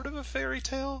sort of a fairy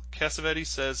tale. Cassavetes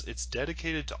says it's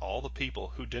dedicated to all the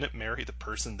people who didn't marry the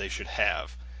person they should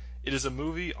have. It is a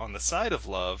movie on the side of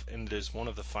love, and it is one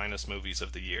of the finest movies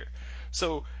of the year.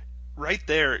 So, right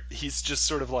there, he's just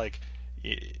sort of like,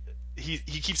 he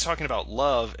keeps talking about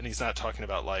love, and he's not talking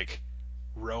about, like,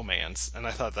 romance, and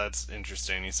I thought that's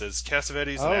interesting. He says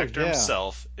Cassavetes, an Oh actor yeah.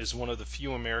 himself, is one of the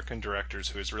few American directors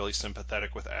who is really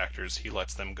sympathetic with actors. He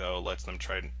lets them go, lets them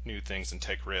try new things and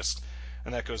take risks,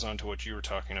 and that goes on to what you were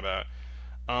talking about.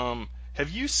 Have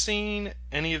you seen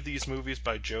any of these movies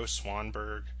by Joe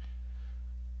Swanberg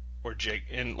or Jake,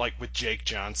 and like with Jake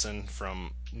Johnson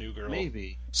from New Girl?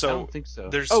 Maybe. I So don't think so.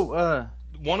 there's Oh,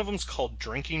 one of them's called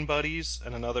Drinking Buddies,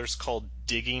 and another's called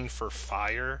Digging for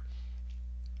Fire.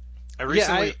 I yeah,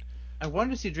 recently I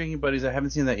wanted to see Drinking Buddies. I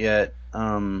haven't seen that yet.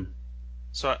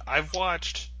 So I've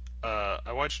watched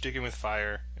I watched Digging with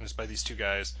Fire, and it's by these two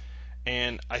guys,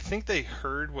 and I think they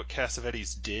heard what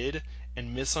Cassavetes did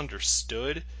and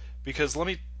misunderstood, because let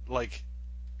me, like,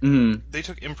 mm, they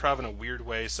took improv in a weird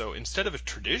way. So instead of a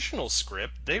traditional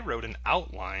script, they wrote an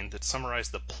outline that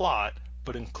summarized the plot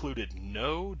but included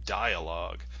no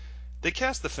dialogue. They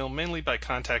cast the film mainly by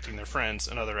contacting their friends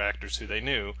and other actors who they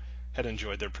knew had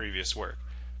enjoyed their previous work.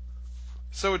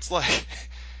 So it's like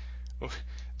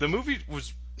the movie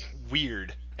was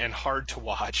weird and hard to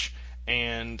watch,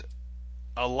 and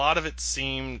a lot of it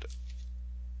seemed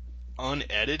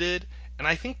unedited, and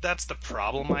I think that's the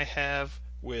problem I have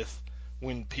with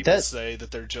when people that say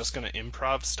that they're just going to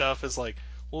improv stuff. Is like,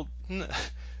 well,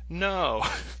 no,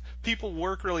 people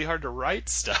work really hard to write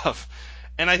stuff,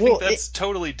 and I think well, that's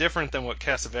totally different than what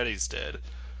Cassavetes did.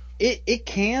 it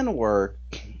can work,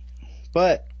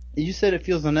 but you said it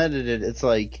feels unedited. It's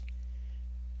like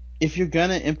if you're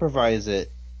gonna improvise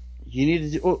it, you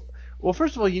need to do. Well,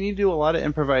 first of all, you need to do a lot of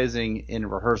improvising in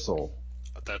rehearsal,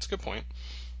 That's a good point.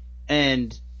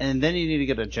 and then you need to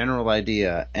get a general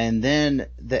idea, and then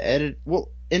the edit. Well,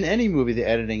 in any movie, the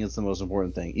editing is the most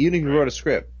important thing. Even if you Right, wrote a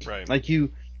script, right, like you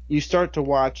start to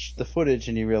watch the footage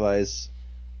and you realize,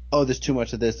 oh, there's too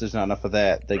much of this, there's not enough of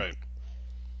that. Like, right.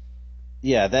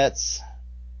 yeah, that's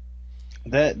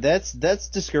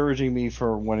discouraging me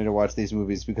for wanting to watch these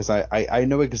movies because I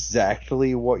know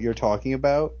exactly what you're talking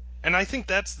about. And I think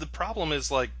that's the problem,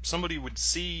 is like somebody would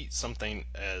see something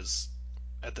as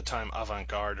at the time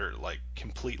avant-garde or like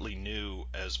completely new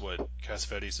as what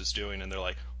Cassavetes is doing, and they're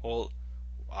like, well,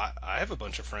 I have a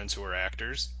bunch of friends who are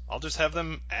actors, I'll just have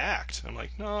them act. I'm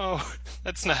like, no,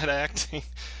 that's not acting.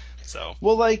 So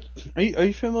Well, like, are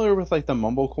you familiar with like the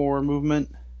mumblecore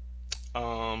movement?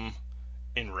 um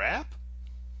in rap.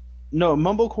 No,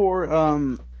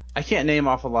 mumblecore. I can't name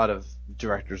off a lot of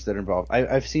directors that are involved.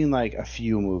 I've seen like a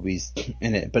few movies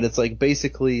in it, but it's like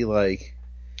basically like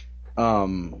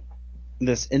um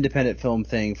this independent film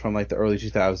thing from like the early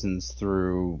 2000s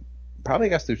through probably I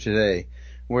guess through today,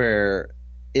 where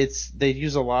they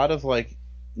use a lot of like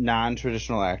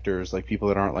non-traditional actors, like people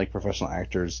that aren't like professional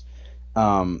actors.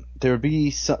 There'd be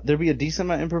a decent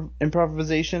amount of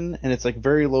improvisation, and it's like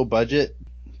very low budget,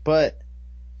 but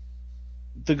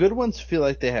the good ones feel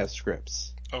like they have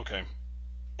scripts. Okay.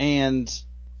 And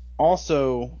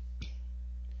also,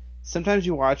 sometimes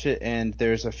you watch it and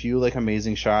there's a few like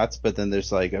amazing shots, but then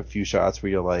there's like a few shots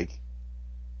where you're like,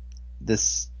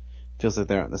 this feels like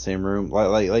they're not in the same room.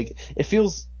 Like it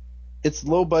feels it's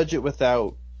low budget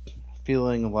without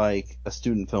feeling like a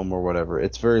student film or whatever.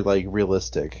 It's very like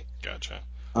realistic. Gotcha.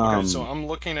 Okay, so Um, I'm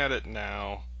looking at it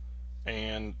now,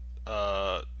 and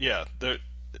yeah,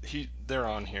 they're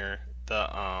on here. The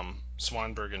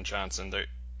Swanberg and Johnson, they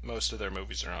most of their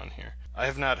movies are on here. I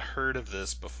have not heard of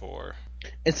this before.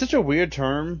 it's such a weird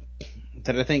term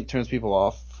that I think turns people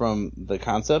off from the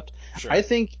concept. I Sure.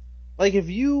 think like if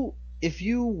you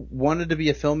wanted to be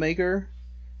a filmmaker,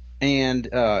 and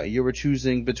you were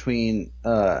choosing between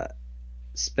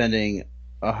spending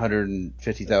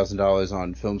 $150,000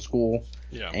 on film school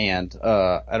Yeah. and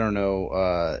I don't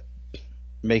know,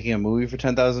 making a movie for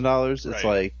 $10,000. It's Right.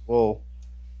 like, well,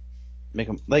 make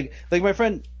them like my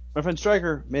friend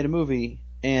Stryker made a movie,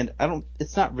 and I don't.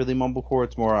 It's not really mumblecore.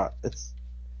 It's more. It's.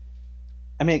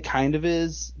 I mean, it kind of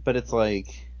is, but it's like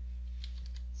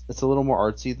it's a little more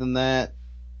artsy than that.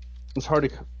 It's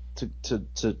hard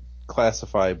to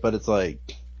classify, but it's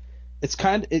like it's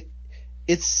kind it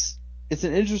it's it's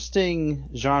an interesting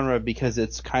genre because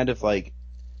it's kind of like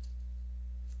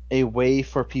a way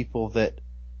for people that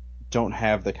don't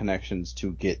have the connections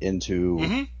to get into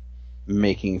Mm-hmm.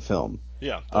 making film.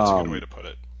 Yeah, that's a good way Um, to put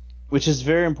it. which is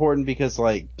very important because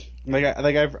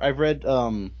I've read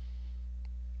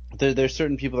there's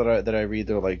certain people that I read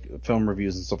their like film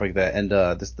reviews and stuff like that, and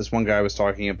this one guy was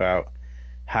talking about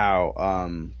how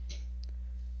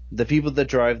the people that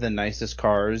drive the nicest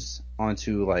cars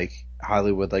onto like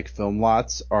Hollywood like film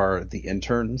lots are the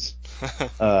interns,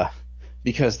 uh,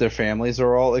 because their families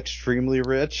are all extremely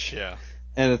rich, Yeah.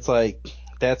 and it's like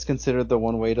that's considered the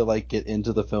one way to like get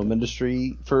into the film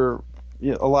industry for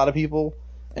a lot of people,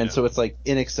 and Yeah. so it's like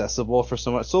inaccessible for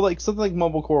so much. So like something like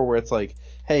mumblecore where it's like,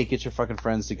 hey, get your fucking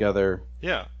friends together,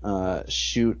 Yeah.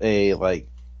 shoot a like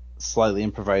slightly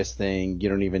improvised thing. You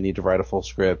don't even need to write a full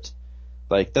script.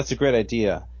 Like that's a great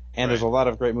idea, and there's Right. a lot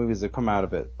of great movies that come out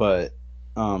of it. But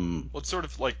Well, it sort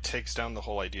of like takes down the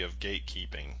whole idea of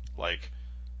gatekeeping, like,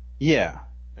 yeah,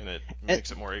 and it and,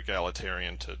 makes it more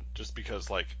egalitarian to just because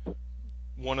like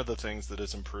one of the things that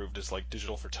is improved is like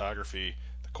digital photography.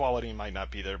 The quality might not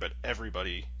be there, but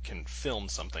everybody can film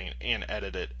something and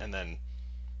edit it and then like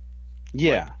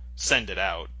yeah, send it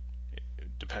out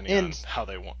depending on and how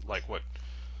they want, like what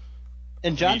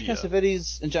And John media.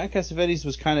 Cassavetes and John Cassavetes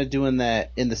was kind of doing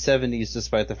that in the 70s,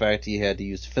 despite the fact he had to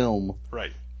use film,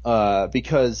 Right.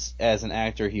 because as an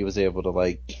actor he was able to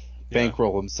like Yeah.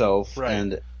 bankroll himself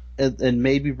Right. and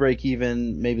maybe break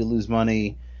even, maybe lose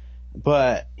money,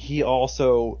 but he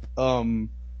also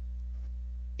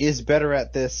is better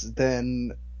at this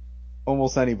than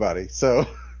almost anybody. So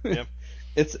Yep.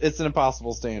 it's an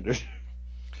impossible standard.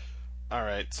 All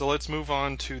right. So let's move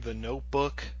on to the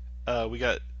Notebook. We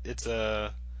got it's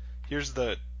a here's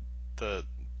the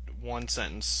one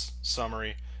sentence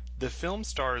summary. The film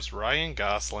stars Ryan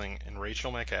Gosling and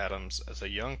Rachel McAdams as a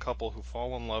young couple who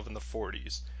fall in love in the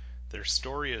 40s. Their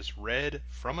story is read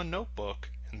from a notebook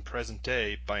in present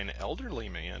day by an elderly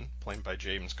man, played by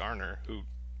James Garner, who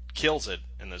kills it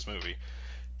in this movie,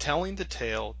 telling the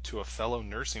tale to a fellow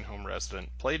nursing home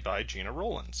resident, played by Gina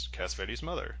Rowlands, Cassavetes'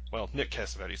 mother. Well, Nick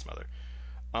Cassavetes' mother.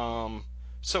 Um,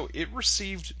 so it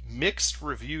received mixed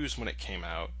reviews when it came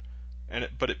out,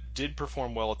 but it did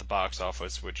perform well at the box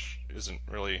office, which isn't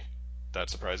really that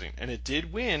surprising. And it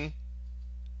did win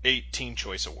 18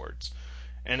 Choice Awards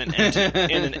and and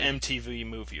an MTV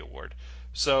Movie Award.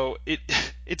 So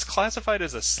it's classified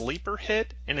as a sleeper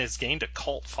hit and has gained a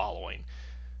cult following.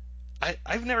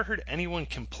 I've never heard anyone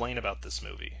complain about this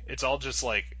movie. It's all just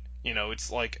like,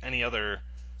 it's like any other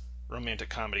romantic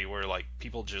comedy where like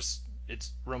people just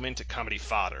it's romantic comedy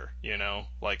fodder,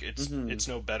 like hmm it's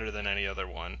no better than any other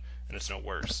one and it's no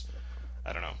worse.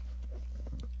 I don't know.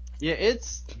 Yeah,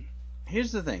 it's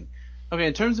here's the thing. Okay,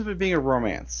 in terms of it being a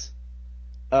romance,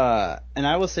 and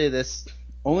I will say this,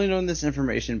 only knowing this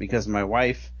information because my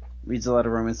wife reads a lot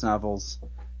of romance novels.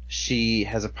 She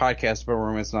has a podcast about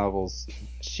romance novels.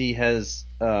 She has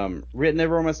written a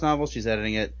romance novel. She's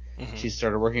editing it. Hmm. She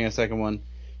started working on a second one.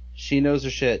 She knows her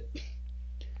shit.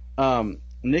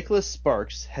 Nicholas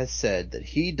Sparks has said that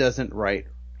he doesn't write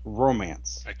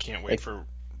romance. I can't wait Like for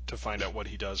to find out what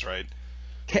he does right.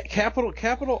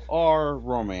 capital R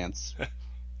romance.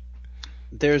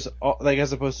 There's like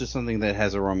as opposed to something that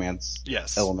has a romance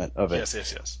Yes. element of it.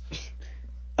 Yes.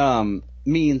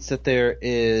 Means that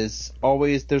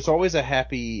there's always a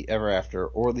happy ever after,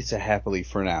 or at least a happily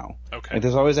for now. Okay. Like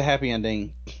there's always a happy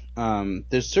ending.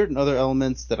 There's certain other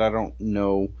elements that I don't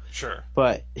know, Sure.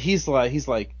 but he's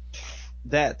like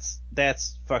that's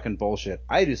fucking bullshit.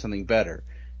 I do something better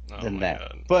Oh than my that.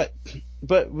 god.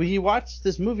 But when you watch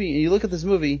this movie and you look at this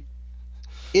movie,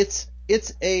 it's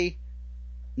a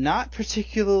not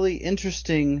particularly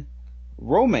interesting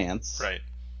romance Right.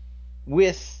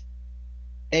 with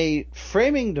a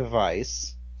framing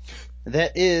device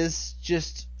that is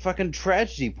just fucking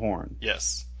tragedy porn.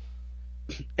 Yes.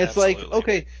 It's like, Absolutely.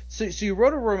 okay, so you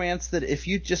wrote a romance that if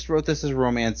you just wrote this as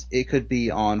romance, it could be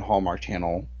on Hallmark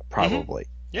Channel Hmm. probably.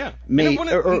 Yeah. And it May wouldn't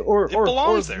it or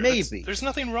belongs there. That's maybe there's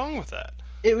nothing wrong with that.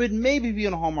 it would maybe be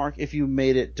on Hallmark if you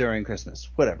made it during Christmas,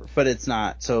 whatever. But it's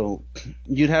not. So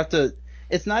you'd have to,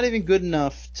 it's not even good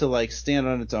enough to like stand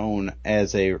on its own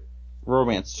as a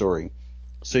romance story.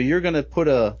 So you're gonna put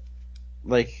a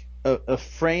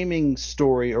framing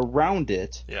story around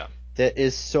it Yeah. that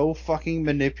is so fucking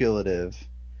manipulative.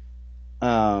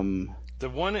 Um, The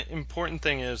one important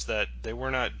thing is that they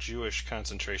were not Jewish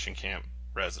concentration camp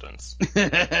residents.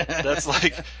 That's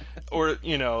like, or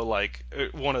like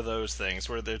one of those things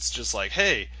where it's just like,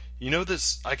 hey,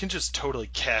 this, I can just totally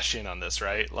cash in on this,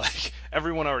 right? Like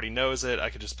everyone already knows it. I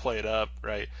could just play it up,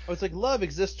 right? Oh, it's like love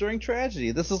exists during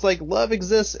tragedy. This is like love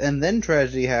exists and then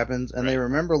tragedy happens and they Right.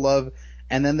 remember love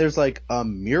and then there's like a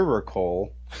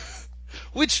miracle.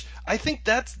 Which I think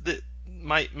that's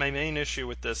my main issue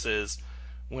with this is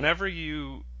whenever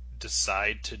you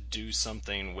decide to do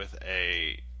something with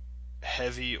a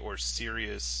heavy or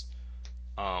serious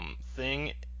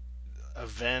thing,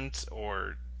 event,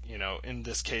 or in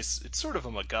this case it's sort of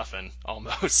a MacGuffin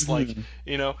almost. Like,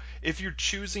 Mhm. if you're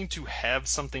choosing to have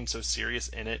something so serious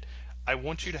in it, I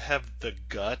want you to have the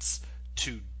guts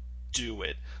to do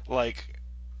it. Like,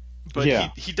 but Yeah.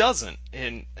 he doesn't,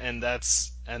 and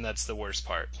that's the worst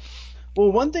part.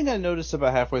 Well, one thing I noticed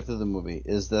about halfway through the movie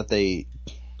is that they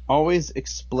always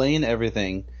explain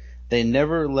everything. They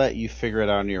never let you figure it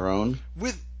out on your own.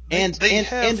 With And they and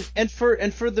and have.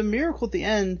 and for the miracle at the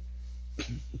end,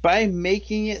 by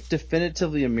making it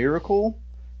definitively a miracle,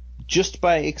 just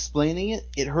by explaining it,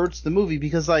 it hurts the movie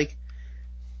because like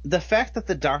the fact that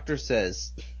the doctor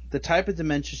says the type of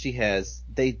dementia she has,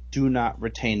 they do not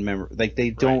retain memory. Like they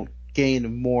Right. don't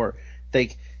gain more.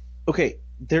 Like, okay,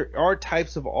 there are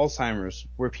types of Alzheimer's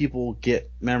where people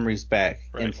get memories back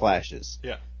in Right. flashes.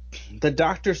 Yeah. The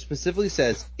doctor specifically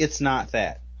says it's not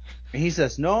that. And he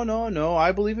says, no, no, no,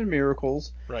 I believe in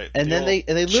miracles. Right. And The then old they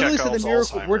literally say the Chekhov's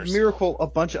miracle word Alzheimer's. miracle a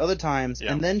bunch of other times,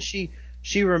 Yeah. and then she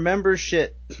remembers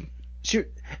shit. She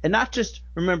and not just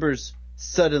remembers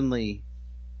suddenly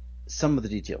some of the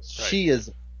details. Right. She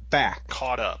is back.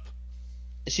 Caught up.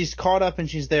 She's caught up and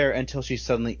she's there until she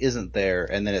suddenly isn't there,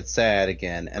 and then it's sad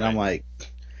again. And I'm Right. like,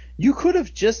 you could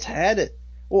have just had it.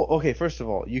 Well, okay, first of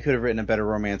all, you could have written a better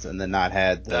romance and then not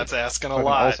had the That's asking a fucking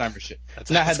lot. Alzheimer's shit,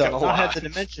 That's asking a not had lot. the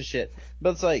dementia shit. But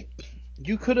it's like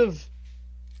you could have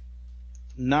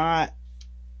not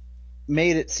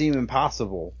made it seem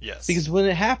impossible Yes. because when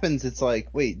it happens, it's like,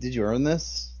 wait, did you earn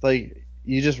this? Like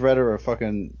you just read her a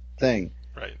fucking thing.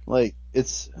 Right. Like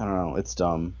it's I don't know, it's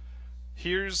dumb.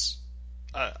 Here's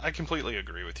I completely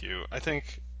agree with you. I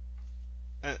think,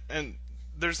 and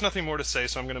there's nothing more to say,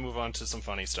 so I'm going to move on to some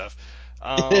funny stuff.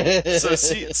 So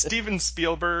Steven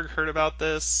Spielberg heard about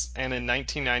this, and in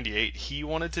 1998 he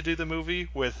wanted to do the movie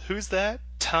with who's that?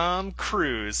 Tom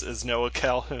Cruise as Noah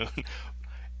Calhoun.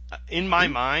 In my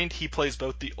mind, he plays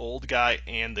both the old guy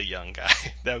and the young guy.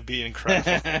 That would be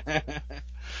incredible.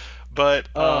 But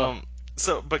Oh,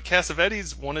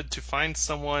 Cassavetes wanted to find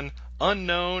someone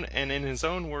unknown and, in his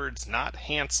own words, not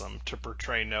handsome to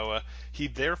portray Noah. He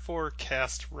therefore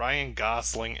cast Ryan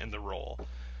Gosling in the role.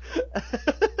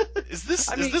 Is this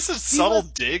I is mean, this a he subtle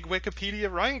was dig,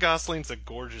 Wikipedia? Ryan Gosling's a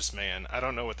gorgeous man. I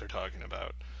don't know what they're talking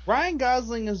about. Ryan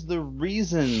Gosling is the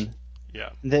reason Yeah,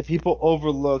 that people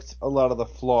overlooked a lot of the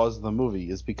flaws of the movie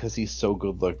is because he's so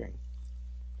good looking.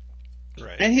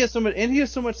 right, And he has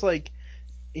so much like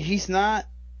he's not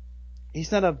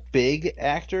he's not a big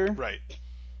actor, right.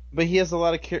 but he has a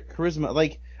lot of charisma.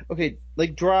 Like okay,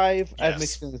 like Drive, I have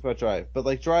mixed Yes, feelings about Drive, but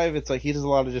like Drive, it's like he does a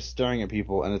lot of just staring at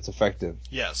people and it's effective.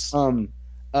 yes. Um,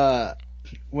 uh,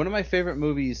 one of my favorite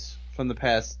movies from the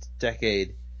past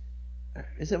decade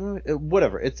is it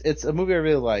whatever. It's a movie I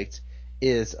really liked.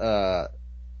 Is not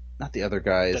the other The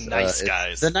guys. Nice It's the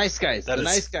Guys. Nice Guys. That The is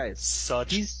Nice Guys.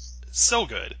 such He's so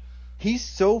good. he's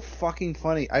so fucking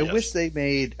funny. Yes. I wish they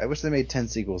made 10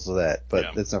 sequels of that, but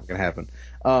Yeah. that's not gonna happen.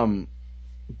 Um,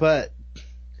 but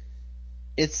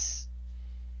it's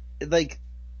like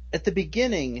at the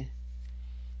beginning.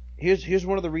 Here's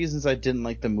one of the reasons I didn't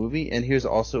like the movie, and here's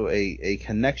also a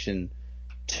connection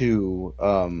to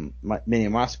Minnie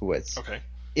Moskowitz Okay.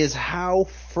 is how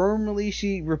firmly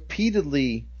she Right.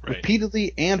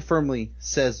 repeatedly and firmly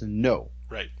says no.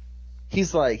 Right.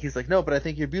 He's like, no, but I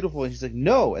think you're beautiful. And she's like,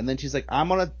 no. And then she's like,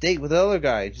 I'm on a date with another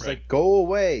guy. And she's Right. like, go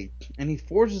away. And he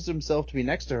forces himself to be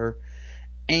next to her.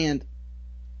 And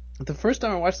the first time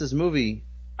I watched this movie,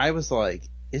 I was like,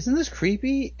 isn't this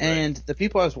creepy? Right. And the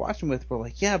people I was watching with were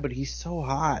like, yeah, but he's so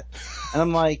hot. And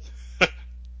I'm like,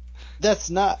 that's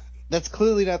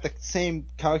clearly not the same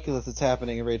calculus that's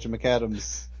happening in Rachel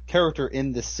McAdams' character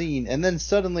in this scene. And then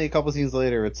suddenly a couple scenes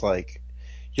later, it's like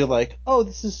you're like, oh,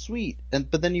 this is sweet, and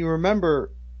but then you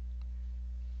remember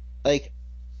like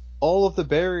all of the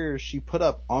barriers she put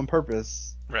up on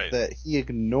purpose Right. that he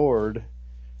ignored.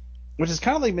 Which is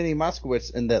kind of like Minnie Moskowitz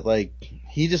in that, like,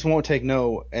 he just won't take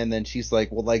no, and then she's like,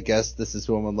 well, I guess this is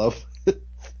who I'm in love with.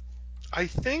 I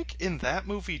think in that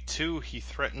movie too, he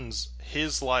threatens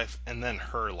his life and then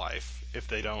her life if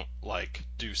they don't like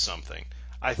do something.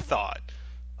 I thought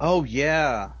Oh,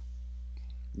 yeah.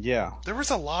 Yeah. there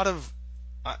was a lot of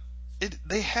uh,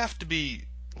 they have to be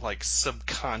like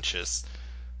subconscious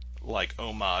like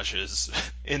homages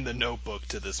in the Notebook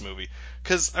to this movie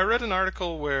because I read an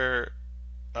article where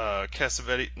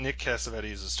Nick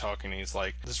Cassavetes is talking. He's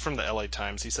like, this is from the LA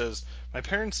Times. He says, "My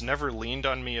parents never leaned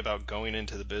on me about going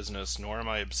into the business, nor am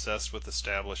I obsessed with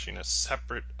establishing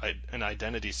an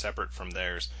identity separate from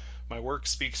theirs. My work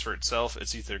speaks for itself.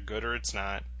 It's either good or it's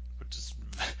not." Which is,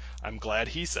 I'm glad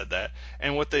he said that.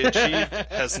 And what they achieved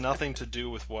has nothing to do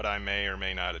with what I may or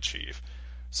may not achieve.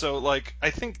 So, like, I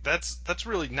think that's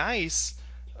really nice.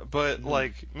 But Mhm.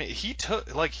 like, he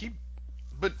took like he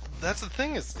but that's the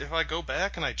thing is, if I go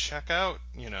back and I check out,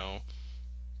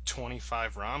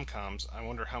 25 rom-coms, I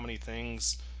wonder how many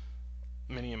things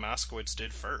Minnie and Moskowitz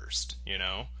did first,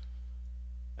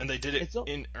 And they did it It's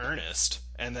in earnest,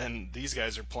 and then these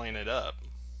guys are playing it up.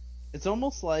 it's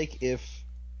almost like if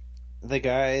the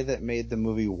guy that made the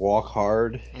movie Walk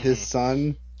Hard, his Hmm.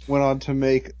 son went on to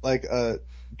make like a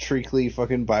treacly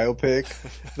fucking biopic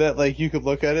that like you could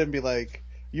look at it and be like,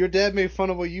 your dad made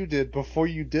fun of what you did before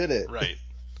you did it. Right.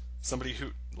 Somebody who,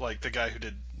 like the guy who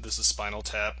did This Is Spinal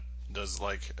Tap, does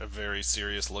like a very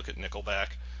serious look at Nickelback.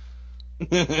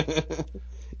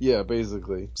 Yeah,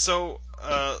 basically. So,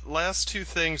 last two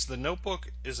things. The Notebook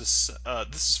is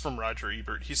this is from Roger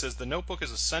Ebert. He says the Notebook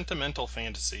is a sentimental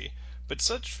fantasy, but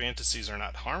such fantasies are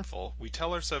not harmful. We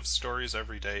tell ourselves stories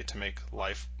every day to make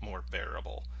life more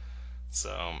bearable.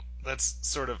 So that's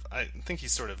sort of. I think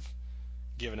he's sort of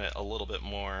given it a little bit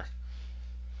more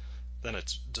than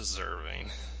it's deserving.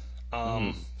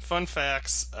 Hmm. Fun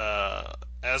facts.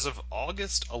 As of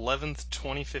August 11th,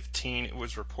 2015, it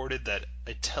was reported that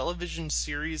a television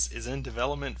series is in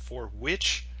development for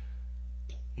which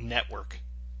network,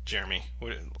 Jeremy?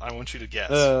 I want you to guess.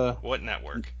 Uh, What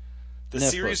network? The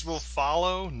series will Netflix.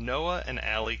 follow Noah and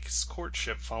Alik's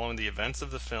courtship following the events of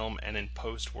the film and in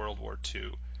post World War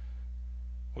II.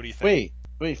 What do you think?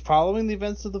 Wait. Following the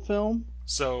events of the film?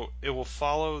 So it will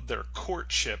follow their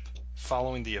courtship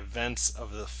following the events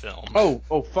of the film.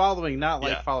 Following, not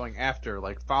like Yeah, following after,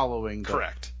 like following the.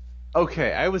 correct.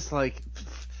 Okay, I was like,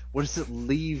 what does it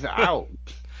leave out?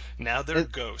 Now they're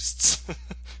It, ghosts.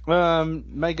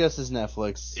 my guess is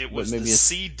Netflix, It but was the maybe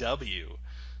it's. CW.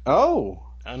 Oh,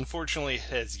 Unfortunately, it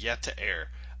has yet to air.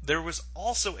 There was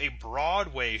also a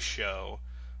Broadway show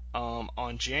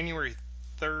on January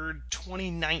 3rd,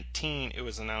 2019. It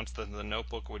was announced that The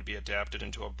Notebook would be adapted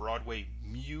into a Broadway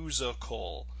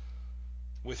musical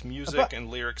with music about and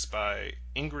lyrics by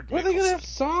Ingrid what are they gonna have Michaelson.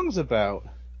 songs about?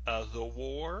 The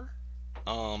War,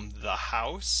 The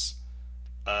House.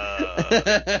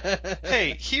 Uh,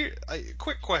 hey, here,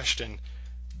 quick question.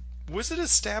 Was it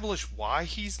established why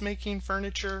he's making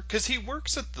furniture? Because he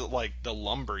works at the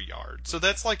lumber yard. So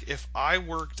that's like if I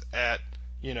worked at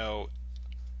you know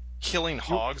killing You,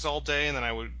 hogs all day, and then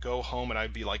I would go home and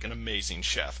I'd be like an amazing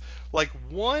chef. Like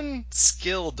one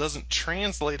skill doesn't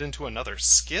translate into another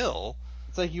skill.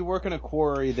 it's like you work in a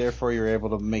quarry, therefore you're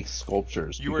able to make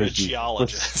sculptures You were a because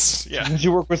geologist. Yeah,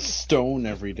 you work with stone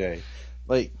every day.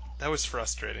 Like, that was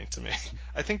frustrating to me.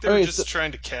 I think they were okay, so just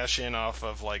trying to cash in off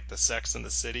of like the Sex and the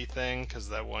City thing because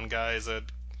that one guy is a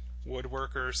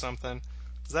woodworker or something.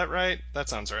 Is that right? That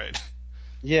sounds right.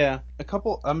 yeah, a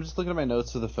couple. I'm just looking at my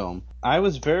notes for the film. I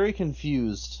was very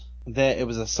confused that it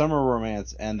was a summer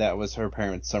romance and that was her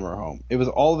parents' summer home. It was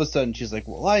all of a sudden she's like,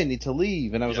 "Well, I need to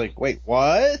leave," and I was Yeah, like, "Wait,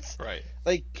 what?" right.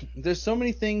 Like, there's so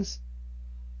many things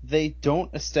they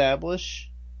don't establish,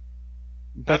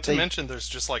 Not but to they mention, there's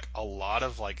just like a lot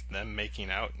of like them making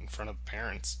out in front of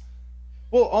parents.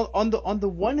 well on the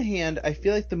one hand, I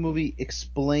feel like the movie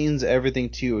explains everything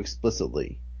to you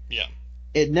explicitly. Yeah,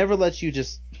 It never lets you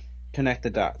just connect the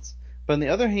dots. But on the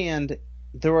other hand,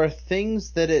 there are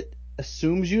things that it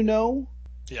assumes you know,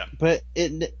 yeah, but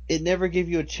it never gave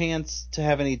you a chance to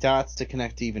have any dots to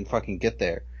connect to even fucking get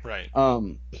there. right.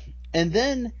 Um, and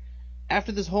then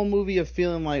after this whole movie of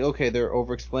feeling like okay, they're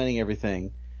over explaining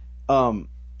everything. Um,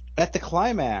 at the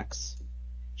climax,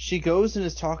 she goes and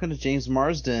is talking to James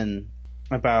Marsden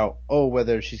about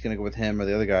whether she's gonna go with him or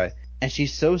the other guy, and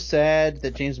she's so sad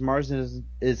that James Marsden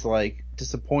is like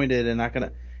disappointed and not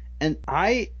gonna. And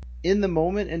I, in the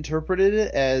moment, interpreted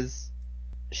it as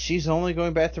she's only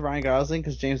going back to Ryan Gosling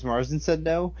because James Marsden said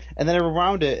no, and then I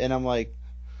rewound it and I'm like,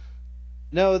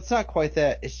 no, it's not quite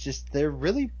that. It's just they're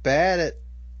really bad at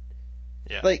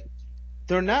Yeah, like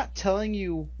they're not telling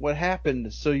you what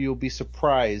happened, so you'll be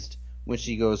surprised when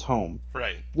she goes home.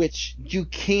 Right. Which you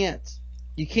can't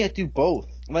do both.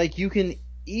 Like you can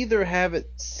either have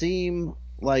it seem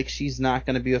like she's not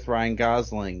going to be with Ryan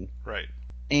Gosling Right.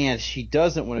 and she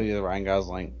doesn't want to be with Ryan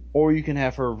Gosling, or you can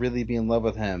have her really be in love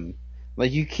with him.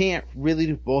 Like you can't really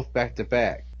do both back to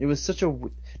back. It was such a.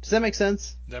 Does that make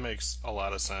sense? That makes a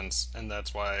lot of sense, and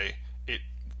that's why it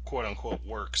quote unquote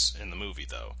works in the movie,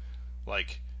 though.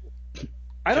 Like,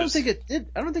 I don't because think it did.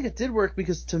 I don't think it did work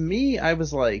because to me, I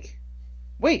was like,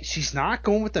 wait, she's not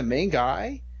going with the main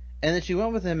guy, and then she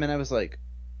went with him, and I was like,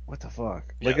 what the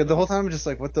fuck? Like yeah, the whole time, I'm just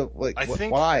like, what the like, I what?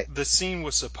 think Why? the scene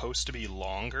was supposed to be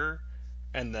longer,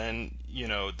 and then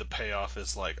the payoff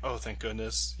is like, oh, thank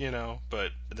goodness,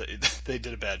 but they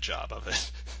did a bad job of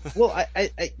it. Well,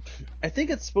 I think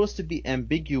it's supposed to be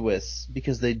ambiguous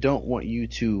because they don't want you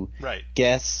to Right.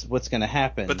 guess what's going to But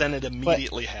happen. then it But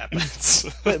immediately happens.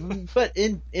 but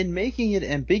in making it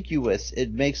ambiguous,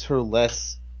 it makes her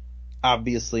less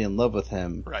obviously in love with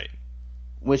him, Right.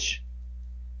 which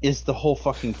is the whole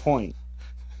fucking point.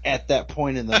 At that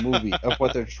point in the movie of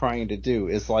what they're trying to do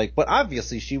is like, but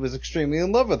obviously she was extremely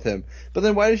in love with him. But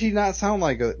then why did she not sound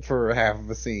like it for half of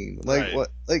a scene? Like Right.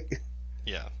 what? Like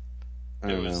Yeah. I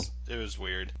It don't know. was it was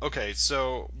weird. Okay,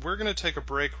 so we're gonna take a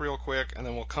break real quick, and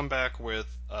then we'll come back with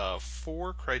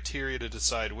 4 criteria to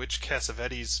decide which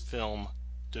Cassavetes film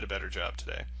did a better job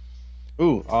today.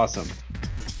 Ooh, awesome.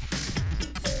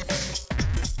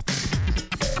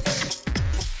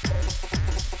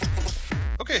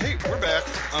 Okay, hey, we're back.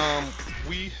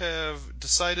 We have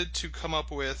decided to come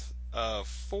up with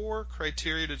 4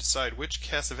 criteria to decide which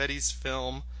Cassavetes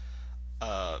film,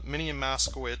 Minnie and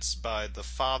Moskowitz by the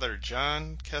father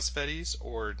John Cassavetes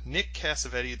or Nick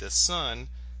Cassavetes the son,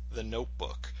 The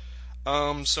Notebook.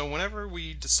 So whenever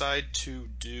we decide to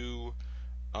do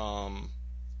um,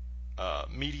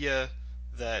 media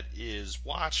that is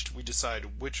watched, we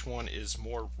decide which one is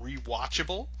more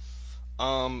rewatchable.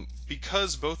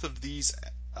 Because both of these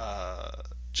uh,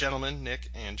 gentlemen, Nick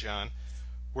and John,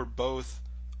 were both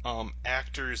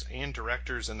actors and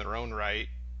directors in their own right,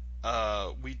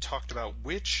 we talked about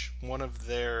which one of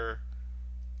their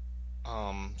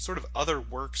sort of other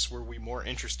works were we more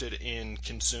interested in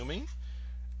consuming.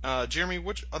 Jeremy,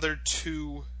 which other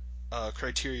 2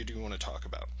 criteria do you want to talk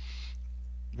about?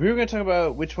 We were going to talk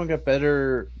about which one got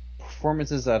better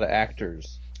performances out of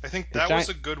actors. I think Because that was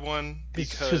a good one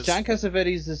John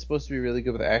Cassavetes is supposed to be really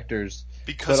good with actors, but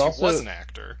because he was also an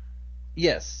actor,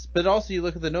 yes, but also you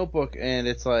look at the Notebook and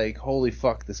it's like holy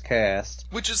fuck this cast.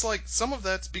 which is like some of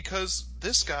that's because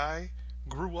this guy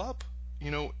grew up,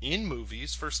 in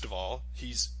movies. First of all,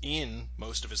 he's in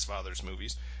most of his father's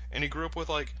movies, and he grew up with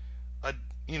like a,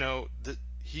 that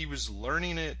he was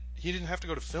learning it. He didn't have to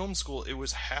go to film school. It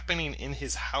was happening in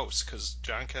his house because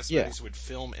John Yeah, Cassavetes would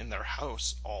film in their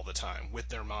house all the time with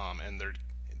their mom and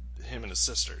him and his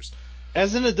sisters.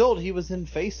 as an adult he was in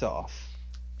Face Off.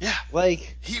 Yeah,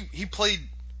 Like he played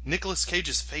Nicolas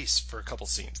Cage's face for a couple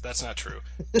scenes. That's not true.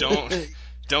 Don't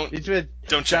don't he's with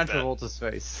don't check John that. Travolta's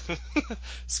face.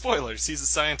 Spoilers. He's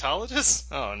a Scientologist.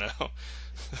 Oh no,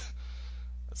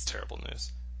 that's terrible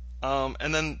news.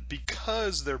 And then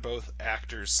because they're both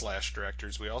actors slash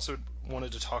directors, we also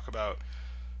wanted to talk about.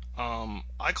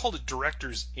 I called it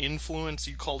director's influence.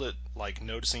 You called it like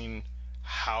noticing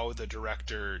how the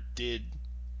director did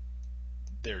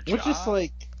their Which is job.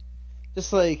 like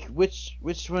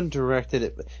which one directed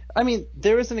it? I mean,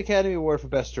 there is an Academy Award for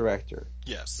Best Director,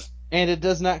 Yes, and it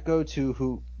does not go to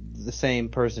who the same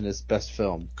person as Best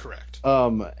Film. correct.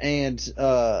 And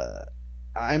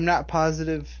I'm not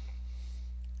positive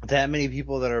that many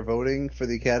people that are voting for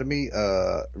the Academy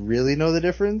really know the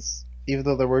difference, even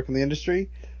though they work in the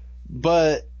industry.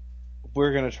 But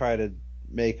we're gonna try to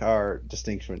make our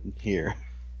distinction here.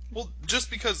 Well, just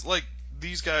because like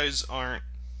these guys aren't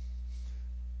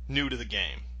new to the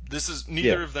game. This is Yeah.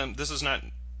 neither of them. This is not.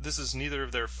 This is neither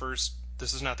of their first.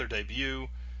 This is not their debut.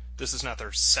 This is not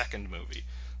their second movie.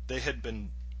 They had been.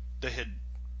 They had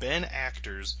been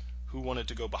actors who wanted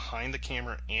to go behind the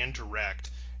camera and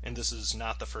direct, and this is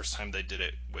not the first time they did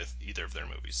it with either of their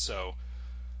movies. So I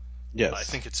Yes.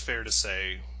 think it's fair to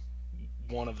say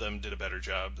one of them did a better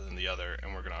job than the other,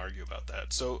 and we're going to argue about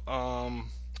that. So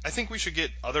I think we should get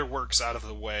other works out of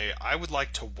the way. I would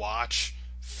like to watch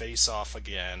Face Off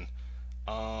again.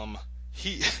 Um,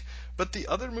 he, but the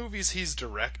other movies he's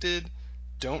directed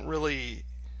don't really.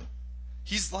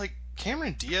 He's like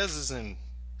Cameron Diaz is in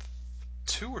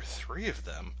 2 or 3 of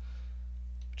them,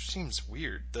 which seems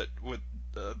weird that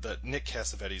Nick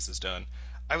Cassavetes has done.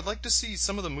 I would like to see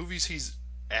some of the movies he's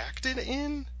acted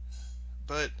in,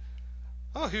 but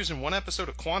oh, he was in one episode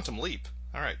of Quantum Leap.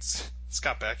 all right,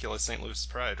 Scott Bakula, St. Louis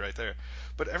Pride, right there.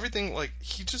 But everything, like,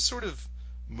 he just sort of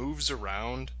moves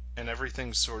around, and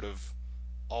everything's sort of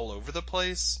all over the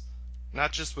place.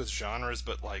 Not just with genres,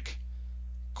 but like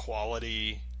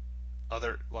quality,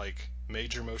 other like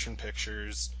major motion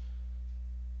pictures.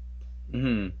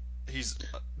 Hmm. He's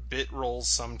bit roles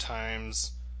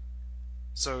sometimes.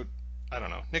 So I don't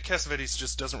know. Nick Cassavetes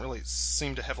just doesn't really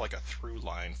seem to have like a through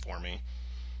line for me.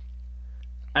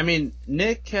 I mean,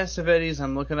 Nick Cassavetes,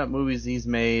 I'm looking up movies he's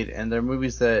made, and they're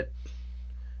movies that,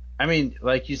 I mean,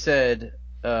 like you said,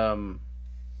 Cameron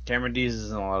Diaz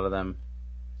is in a lot of them,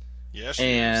 Yeah, she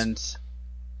is.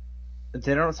 and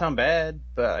they don't sound bad,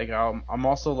 but like, I'm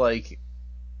also like,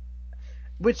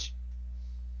 which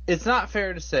it's not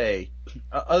fair to say,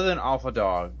 other than Alpha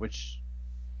Dog, which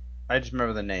I just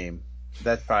remember the name.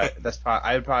 That's probably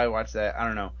I would probably watch that. I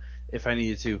don't know if I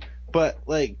needed to, but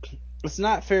like, it's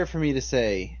not fair for me to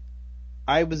say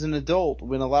I was an adult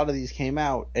when a lot of these came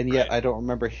out, and yet Right. I don't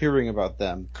remember hearing about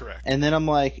them. Correct. And then I'm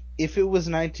like, if it was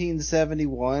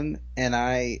 1971 and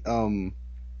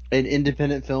an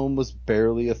independent film was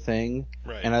barely a thing,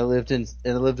 Right. and I lived in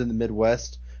the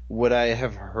Midwest, would I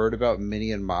have heard about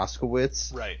Minnie and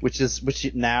Moskowitz, Right.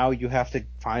 which now you have to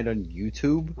find on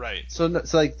YouTube? Right. So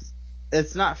it's like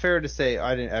it's not fair to say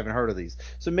I haven't heard of these.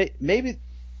 So maybe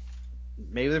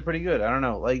they're pretty good. I don't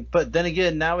know. Like, but then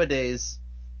again, nowadays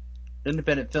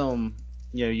independent film,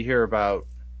 you hear about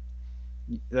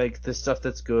like the stuff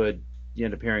that's good. You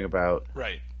end up hearing about.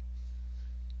 Right.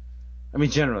 I mean,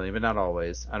 generally, but not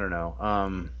always. I don't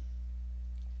know.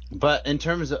 But in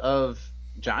terms of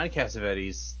John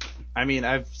Cassavetes, I mean,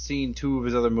 I've seen two of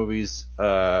his other movies.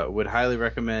 Would highly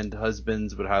recommend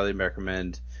Husbands. Would highly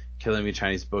recommend Killing Me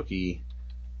Chinese Bookie.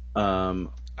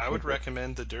 Um, I would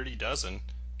recommend The Dirty Dozen,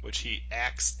 which he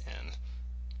acts in,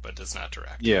 but does not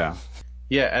direct. yeah,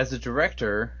 yeah. As a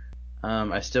director,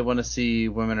 I still want to see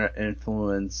Women Are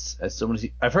Influence. I still want to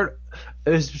see. I've heard it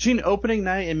was between opening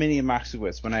night and Minnie and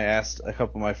Moskowitz when I asked a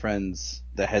couple of my friends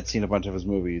that had seen a bunch of his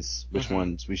movies which Mm-hmm.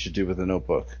 ones we should do with the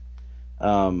Notebook.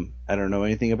 I don't know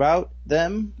anything about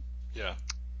them. Yeah.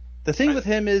 The thing I with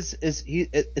him is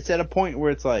it's at a point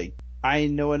where it's like I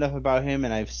know enough about him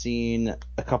and I've seen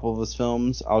a couple of his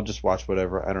films. I'll just watch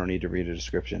whatever. I don't need to read a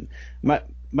description.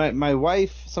 My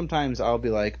wife sometimes I'll be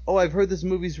like, "Oh, I've heard this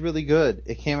movie's really good.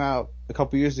 It came out a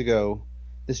couple years ago.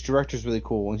 This director's really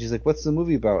cool." And she's like, "What's the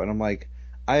movie about?" And I'm like,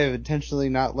 "I have intentionally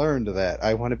not learned that.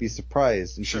 I want to be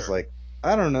surprised." And she's sure. like,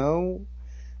 "I don't know."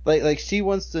 Like she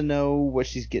wants to know what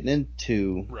she's getting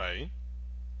into Right.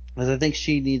 because I think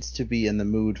she needs to be in the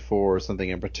mood for something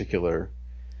in particular.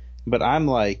 But I'm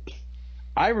like,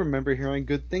 I remember hearing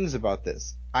good things about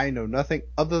this. I know nothing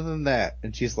other than that.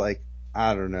 And she's like,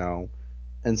 I don't know.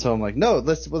 And so I'm like, no,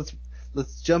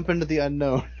 let's jump into the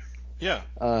unknown. Yeah.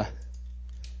 Uh,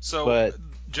 So but that's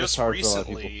just hard for a lot of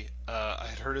people. recently, I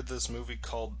had heard of this movie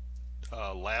called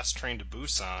Last Train to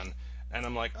Busan, and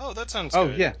I'm like, oh, that sounds Oh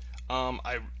good. yeah,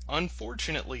 I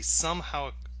unfortunately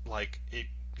somehow like it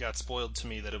got spoiled to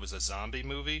me that it was a zombie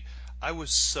movie. I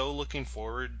was so looking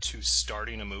forward to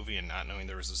starting a movie and not knowing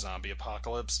there was a zombie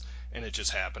apocalypse and it just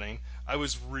happening. I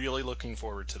was really looking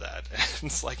forward to that.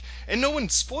 And it's like, and no one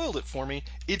spoiled it for me.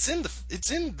 It's in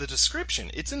the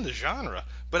description. It's in the genre.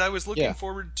 But I was looking yeah.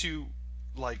 forward to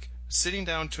like sitting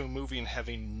down to a movie and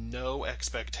having no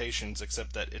expectations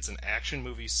except that it's an action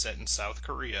movie set in South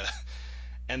Korea.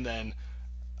 And then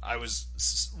I was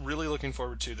really looking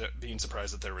forward to being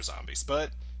surprised that there were zombies, but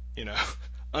you know,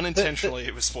 The the unintentionally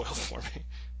it was spoiled for me.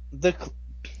 the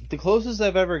the closest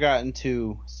I've ever gotten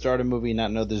to start a movie and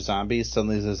not know there's zombies,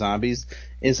 suddenly there's zombies,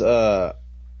 is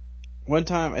one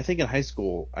time I think in high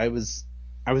school I was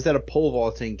at a pole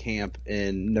vaulting camp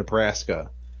in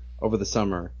Nebraska over the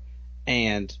summer,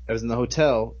 and I was in the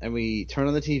hotel, and we turned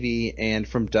on the TV, and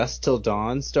From Dusk Till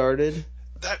Dawn started,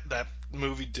 That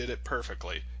movie did it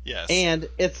perfectly. Yes. and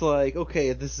it's like,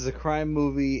 okay, this is a crime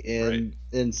movie Right.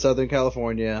 in Southern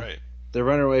California. Right. They're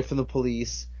running away from the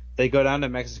police. They go down to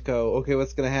Mexico. Okay,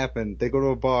 what's gonna happen? They go to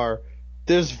a bar.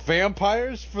 There's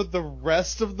vampires for the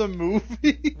rest of the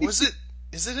movie. Was it?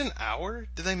 Is it an hour?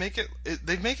 Did they make it?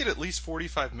 They make it at least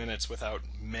 45 minutes without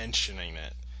mentioning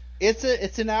it.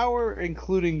 It's an hour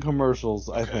including commercials,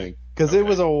 I Okay. think, because it Okay.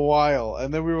 was a while,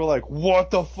 and then we were like, "What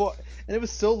the fuck?" And it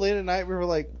was so late at night. We were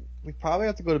like, "We probably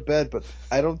have to go to bed," but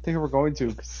I don't think we're going to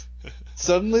because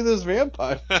suddenly there's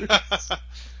vampires.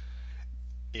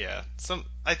 Yeah.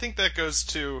 I think that goes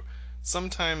to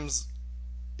sometimes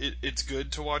it's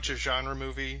good to watch a genre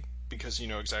movie because you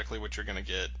know exactly what you're going to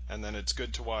get, and then it's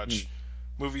good to Hmm. watch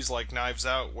movies like Knives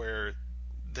Out where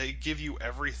they give you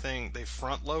everything, they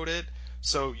front load it,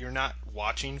 so you're not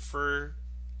watching for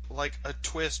like a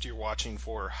twist, you're watching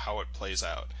for how it plays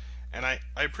out. And I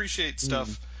appreciate Mm.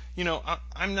 stuff.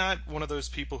 I'm not one of those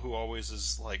people who always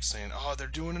is like saying, oh, they're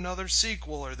doing another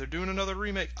sequel or they're doing another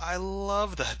remake. I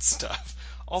love that stuff.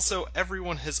 Also,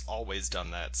 everyone has always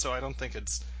done that, so I don't think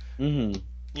it's, Hmm.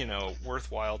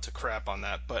 worthwhile to crap on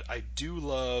that. But I do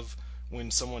love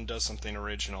when someone does something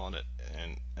original in it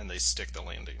and they stick the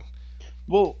landing.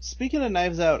 Well, speaking of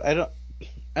Knives Out, I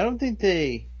don't think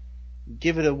they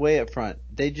give it away up front.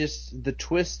 They just the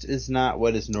twist is not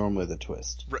what is normally the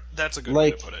twist. That's a good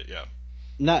way to Like put it. Yeah.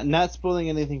 not spoiling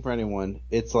anything for anyone.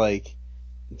 It's like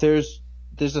there's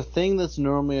there's a thing that's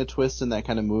normally a twist in that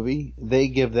kind of movie. They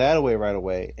give that away right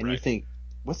away, and you Right. think,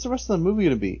 what's the rest of the movie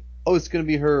gonna be? Oh, it's gonna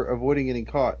be her avoiding getting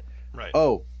caught. Right.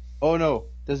 Oh no.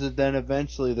 Then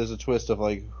eventually there's a twist of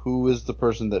like who is the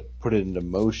person that put it into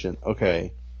motion? Right.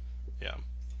 Okay, Yeah.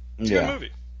 It's a good yeah.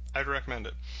 movie. I'd recommend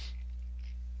it.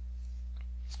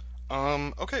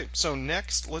 Okay, so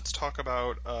next let's talk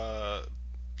about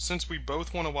since we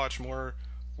both want to watch more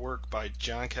work by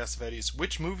John Cassavetes,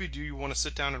 which movie do you want to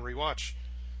sit down and rewatch?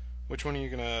 Which one are you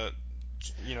gonna,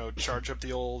 charge up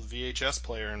the old VHS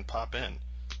player and pop in?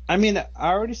 I mean, I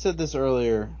already said this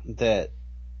earlier that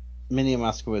Minnie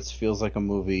Moskowitz feels like a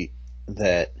movie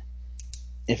that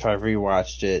if I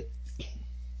rewatched it,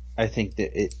 I think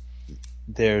that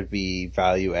there'd be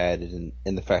value added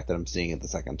in the fact that I'm seeing it the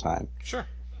second time Sure.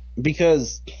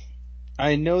 because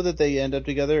I know that they end up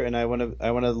together, and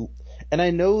and I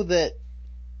know that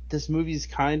this movie's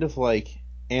kind of like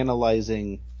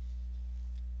analyzing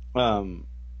um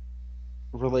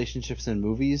relationships in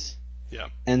movies, Yeah.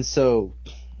 and so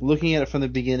looking at it from the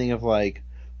beginning of like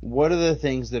what are the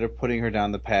things that are putting her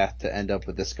down the path to end up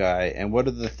with this guy, and what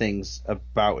are the things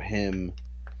about him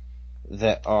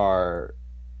that are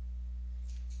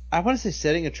I want to say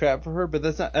setting a trap for her, but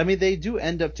that's not. I mean, they do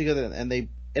end up together,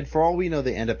 and for all we know,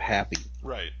 they end up happy.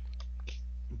 Right.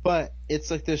 But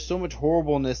it's like there's so much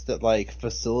horribleness that like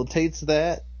facilitates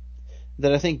that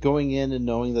I think going in and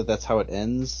knowing that that's how it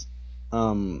ends.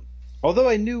 Um, Although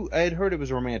I had heard it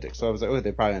was romantic, so I was like, oh,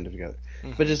 they probably end up together. But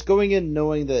Mm-hmm. just going in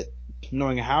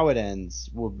knowing how it ends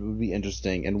would be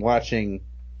interesting, and watching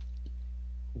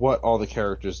what all the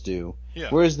characters do. Yeah.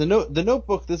 Whereas the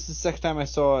Notebook, this is the second time I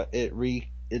saw it.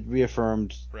 It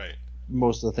reaffirmed Right.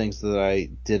 most of the things that I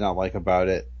did not like about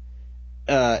it.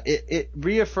 It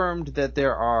reaffirmed that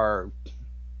there are,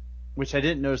 which I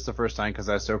didn't notice the first time because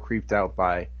I was so creeped out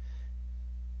by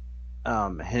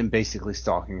him basically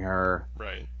stalking her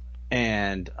Right.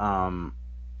 and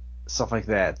stuff like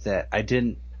that. That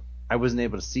I wasn't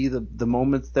able to see the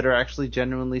moments that are actually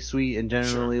genuinely sweet and Sure.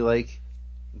 genuinely like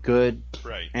good,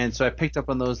 Right. and so I picked up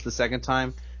on those the second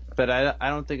time. But I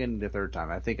don't think I need the third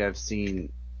time. I think I've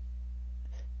seen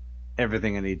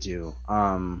everything I need to.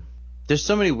 There's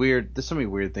so many weird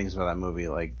things about that movie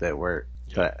like Yeah.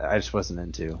 that I just wasn't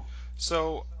into.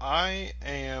 So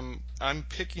I'm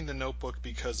picking the Notebook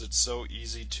because it's so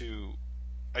easy to.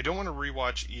 I don't want to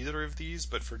rewatch either of these,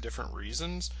 but for different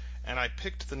reasons. And I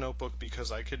picked the Notebook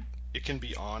because it can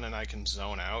be on and I can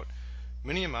zone out.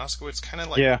 Minnie and Moskowitz kind of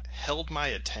like Yeah. held my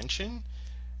attention,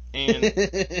 and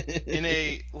in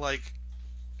a like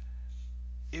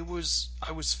I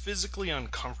was physically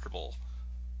uncomfortable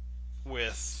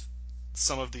with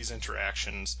some of these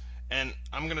interactions, and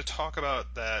I'm going to talk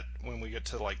about that when we get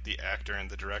to like the actor and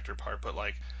the director part, but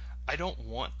like I don't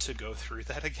want to go through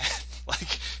that again.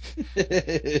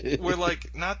 Like we're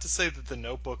like, not to say that the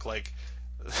Notebook like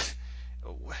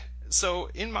so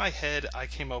in my head I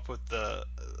came up with the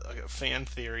fan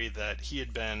theory that he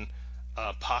had been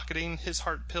pocketing his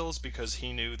heart pills because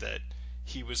he knew that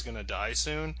he was going to die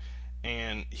soon,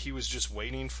 and he was just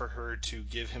waiting for her to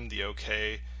give him the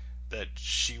okay that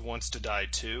she wants to die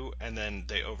too, and then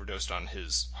they overdosed on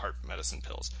his heart medicine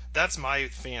pills. That's my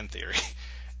fan theory.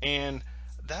 And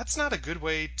that's not a good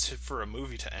way for a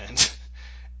movie to end.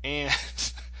 And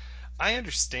I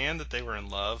understand that they were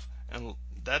in love, and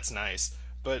that's nice,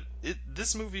 but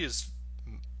this movie is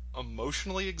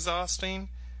emotionally exhausting,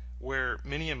 where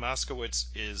Minnie and Moskowitz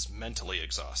is mentally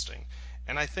exhausting.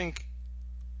 And I think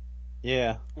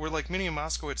Yeah. where like Minnie and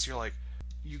Moskowitz,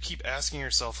 you keep asking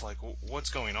yourself like,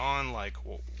 what's going on? Like,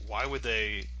 why would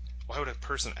they? Why would a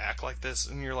person act like this?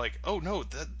 And you're like, oh no,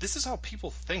 this is how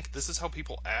people think. This is how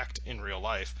people act in real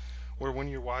life. Where when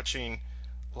you're watching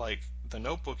like the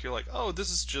Notebook, you're like, oh,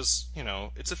 this is just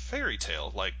it's a fairy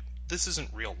tale. Like this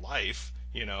isn't real life.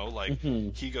 Like Hmm.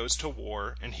 he goes to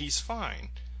war and he's fine.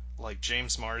 Like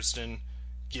James Marsden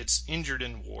gets injured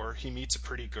in war, he meets a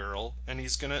pretty girl, and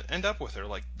he's gonna end up with her.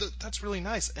 Like that's really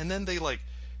nice. And then they like,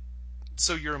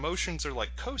 so your emotions are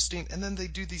like coasting, and then they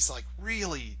do these like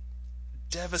really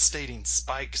devastating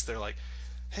spikes. They're like,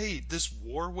 hey, this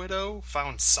war widow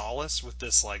found solace with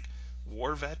this like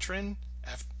war veteran,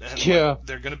 and like Yeah.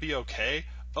 they're gonna be okay.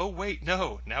 Oh wait,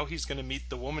 no, now he's gonna meet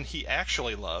the woman he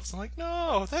actually loves. I'm like,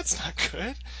 no, that's not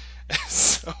good.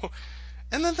 So,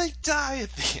 and then they die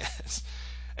at the end.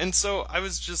 And so I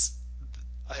was just,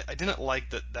 I didn't like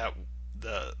that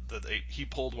he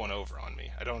pulled one over on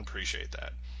me. I don't appreciate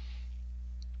that.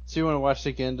 So you want to watch it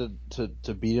again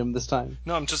to beat him this time?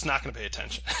 No, I'm just not going to pay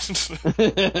attention.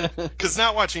 Because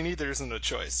not watching either isn't a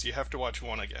choice. You have to watch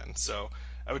one again. So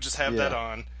I would just have that Yeah.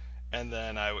 on, and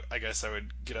then I guess I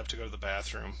would get up to go to the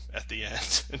bathroom at the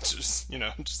end and just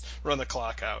just run the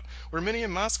clock out. Where Minnie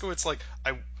in Moscow, it's like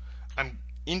I'm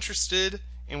interested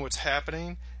in what's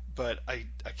happening, but I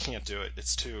can't do it.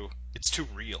 It's too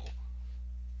real.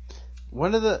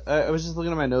 One of the I was just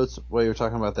looking at my notes while you were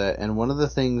talking about that, and one of the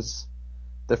things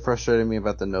that frustrated me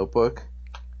about The Notebook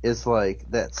is like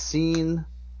that scene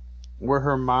where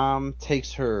her mom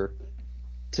takes her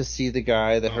to see the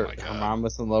guy that Oh her my her god. mom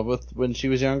was in love with when she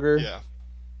was younger, Yeah.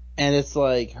 and it's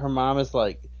like her mom is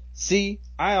like, "See,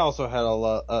 I also had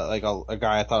a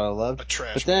guy I thought I A loved, but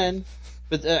trash man.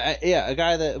 then, yeah, a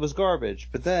guy that was garbage.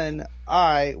 But then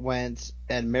I went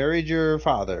and married your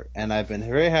father, and I've been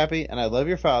very happy, and I love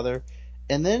your father.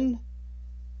 And then,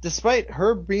 despite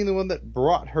her being the one that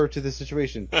brought her to this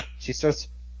situation, she starts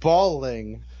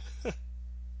bawling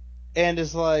and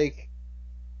is like,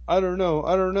 I don't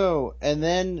know. And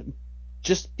then,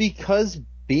 just because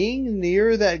being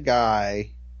near that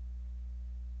guy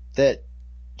that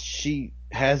she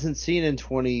hasn't seen in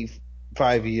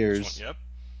 25 years. Yep.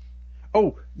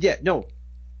 Oh, yeah, no,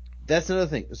 that's another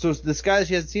thing. So this guy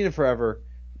she hasn't seen in forever,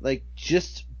 like,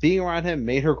 just being around him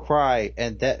made her cry,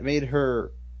 and that made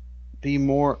her be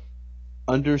more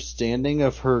understanding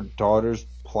of her daughter's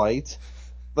plight.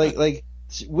 Like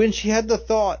when she had the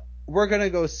thought, we're gonna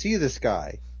go see this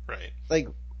guy, Right. like,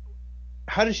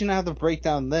 how did she not have the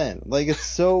breakdown then? Like, it's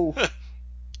so,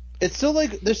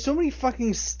 like, there's so many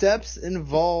fucking steps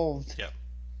involved Yep.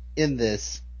 in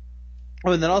this.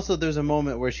 Oh, and then also there's a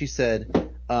moment where she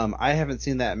said, I haven't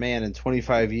seen that man in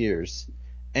 25 years.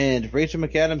 And Rachel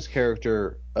McAdams'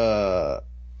 character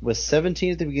was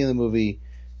 17 at the beginning of the movie.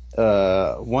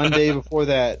 One day before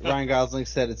that, Ryan Gosling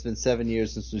said it's been 7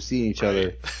 years since we've seen each Right.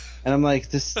 other. And I'm like,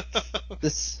 this,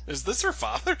 Is this her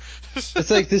father?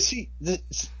 it's like,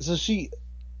 so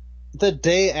the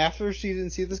day after she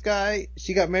didn't see this guy,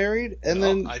 she got married and No,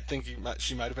 then I think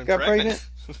she might have been got pregnant.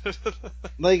 pregnant?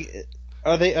 Like,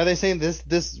 are they saying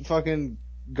this fucking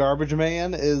garbage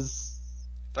man is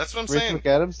That's what I'm Rachel saying.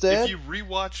 McAdams' If dad? you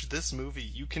rewatch this movie,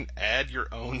 you can add your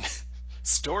own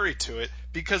story to it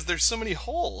because there's so many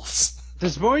holes.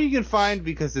 There's more you can find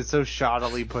because it's so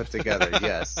shoddily put together.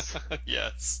 Yes.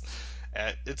 Yes.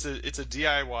 It's a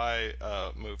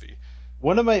DIY movie.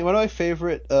 One of my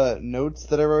favorite notes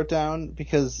that I wrote down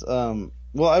because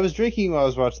well, I was drinking while I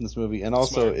was watching this movie, and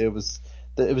also Smart.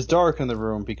 it was dark in the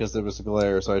room because there was a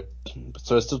glare, so I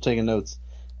was still taking notes,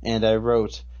 and I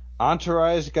wrote,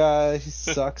 Entourage guy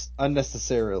sucks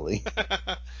unnecessarily.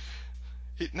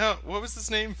 No, what was his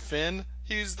name? Finn.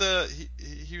 He was The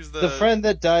the friend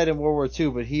that died in World War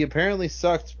II, but he apparently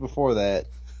sucked before that.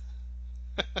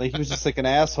 Like, he was just like an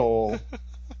asshole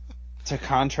to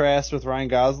contrast with Ryan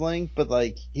Gosling, but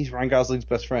like, he's Ryan Gosling's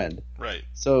best friend. right.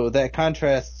 So that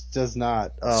contrast does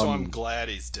not. So I'm glad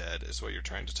he's dead, is what you're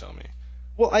trying to tell me.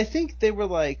 Well, I think they were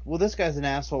like, well, this guy's an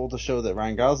asshole to show that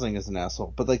Ryan Gosling is an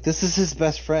asshole, but like, this is his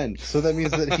best friend, so that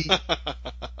means that he,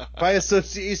 by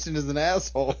association, is an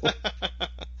asshole.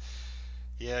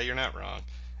 Yeah, you're not wrong.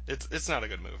 It's not a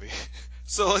good movie.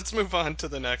 So let's move on to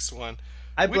the next one.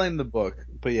 I Which, blame the book,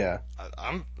 but yeah,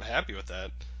 I'm happy with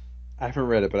that. I haven't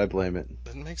read it, but I blame it.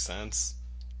 That makes sense.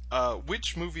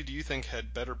 Which movie do you think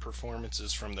had better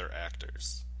performances from their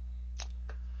actors?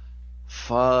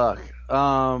 Fuck.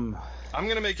 I'm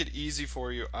gonna make it easy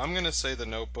for you. I'm gonna say The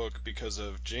Notebook because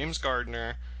of James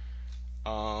Gardner.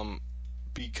 Um,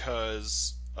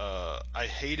 because I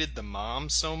hated the mom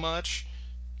so much,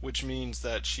 which means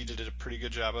that she did a pretty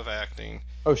good job of acting.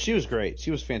 Oh, she was great. She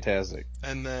was fantastic.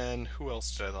 And then who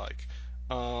else did I like?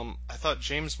 I thought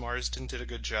James Marsden did a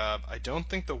good job. I don't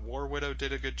think the War Widow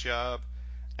did a good job,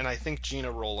 and I think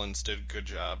Gina Rollins did a good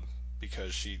job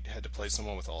because she had to play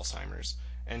someone with Alzheimer's,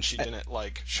 and she didn't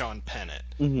like Sean Penn it,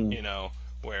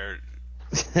 Mm-hmm. where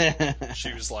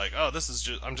she was like, "Oh, this is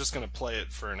just I'm just gonna play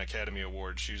it for an Academy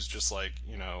Award." She was just like,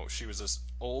 she was this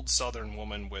old Southern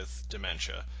woman with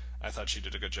dementia. I thought she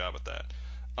did a good job with that.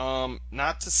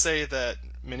 Not to say that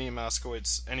Minnie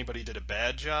Moskowitz anybody did a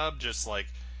bad job, just like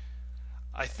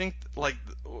I think like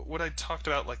what I talked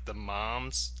about, like the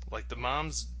moms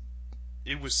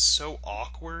it was so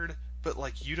awkward, but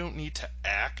like you don't need to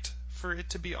act for it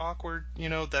to be awkward.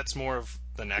 That's more of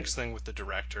the next thing with the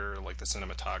director, like the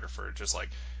cinematographer, just like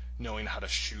knowing how to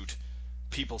shoot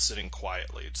people sitting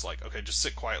quietly. It's like, okay, just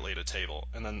sit quietly at a table,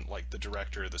 and then like the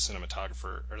director, the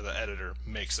cinematographer, or the editor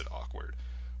makes it awkward.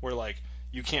 Where like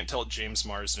you can't tell James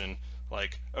Marsden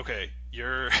like, okay,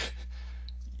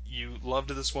 you loved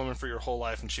this woman for your whole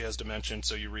life and she has dementia,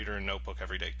 so you read her a notebook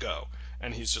every day. Go.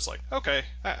 And he's just like, okay,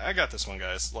 I got this one,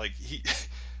 guys. Like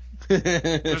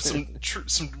there's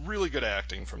some really good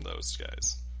acting from those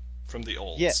guys, from the Yeah,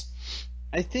 olds.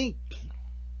 I think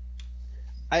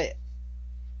I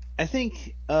I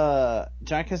think John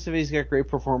Cassavetes got great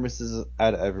performances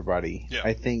out of everybody. Yeah.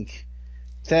 I think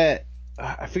that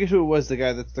I forget who it was, the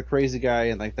guy that's the crazy guy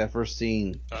in like that first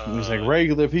scene. He was like Uh,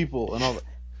 regular people and all that.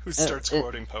 who And, starts and,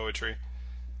 quoting poetry?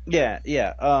 yeah,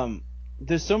 yeah.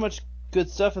 There's so much good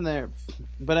stuff in there,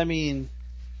 but I mean,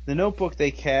 the Notebook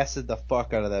they casted the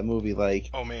fuck out of that movie. Like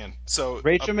Oh man. So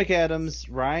Rachel McAdams,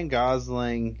 Ryan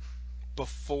Gosling,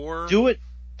 before, do it,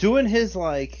 doing his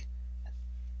like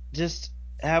just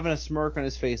having a smirk on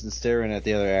his face and staring at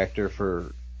the other actor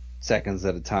for seconds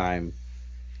at a time,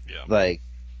 yeah, like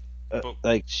but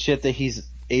like shit that he's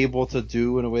able to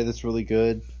do in a way that's really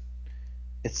good.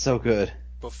 It's so good.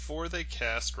 before they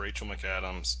cast Rachel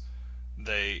McAdams,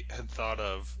 they had thought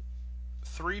of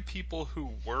three people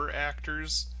who were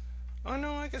actors. Oh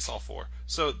no, I guess all four.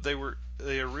 So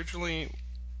they originally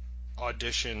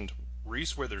auditioned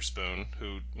Reese Witherspoon,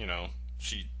 who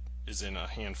she is in a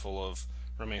handful of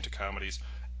romantic comedies.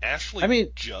 I Ashley mean,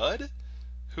 Judd,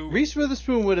 who Reese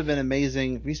Witherspoon would have been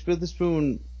amazing. Reese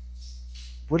Witherspoon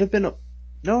would have been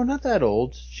no, not that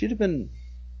old. She'd have been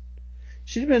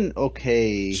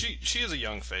okay. she is a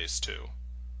young face too.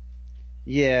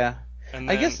 Yeah. And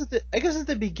I then guess at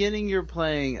the beginning you're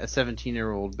playing a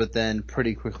 17-year-old, but then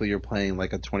pretty quickly you're playing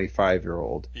like a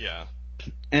 25-year-old. yeah,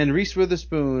 And Reese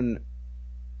Witherspoon,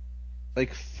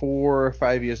 like 4 or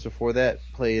 5 years before that,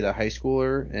 played a high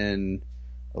schooler in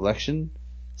Election. oh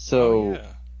So yeah,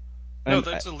 no, and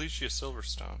that's Alicia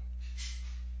Silverstone.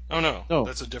 Oh no, no,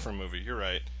 that's a different movie. You're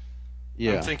right. I'm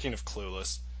yeah. thinking of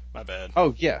Clueless. My bad.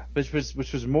 Oh yeah, which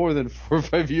was more than 4 or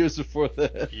 5 years before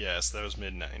that. Yes, that was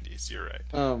mid '90s. You're right.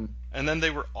 Um. And then they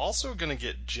were also going to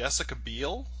get Jessica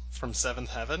Biel from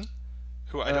Seventh Heaven,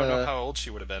 who I don't know Uh. how old she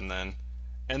would have been then.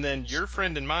 And then your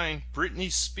friend and mine, Britney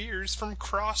Spears from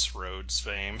Crossroads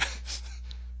fame.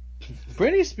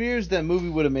 Britney Spears, that movie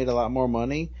would have made a lot more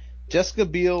money. Jessica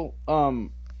Biel,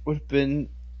 would have been.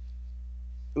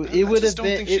 It I would just have don't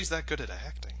been think it. she's that good at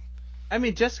acting. I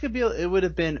mean, Jessica Biel, it would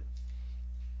have been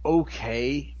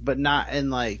okay, but not in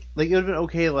like it would have been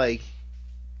okay. Like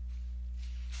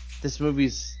this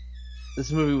movie's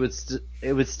this movie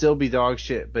it would still be dog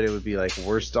shit, but it would be like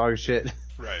worse dog shit.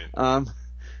 Right. Um.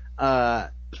 Uh.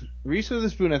 Reese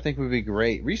Witherspoon, I think, would be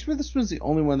great. Reese Witherspoon's the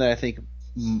only one that I think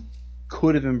m-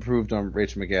 could have improved on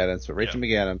Rachel McAdams. But Yeah. Rachel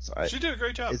McAdams, She did a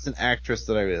great job. is an actress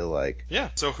that I really like. Yeah.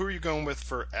 So who are you going with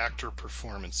for actor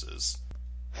performances?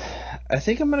 I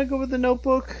think I'm gonna go with The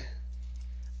Notebook.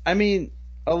 I mean,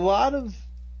 a lot of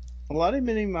a lot of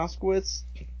Minnie Moskowitz,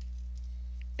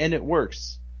 and it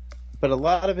works, but a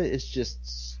lot of it is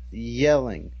just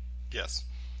yelling, Yes.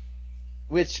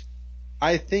 which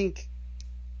I think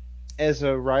as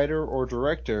a writer or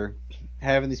director,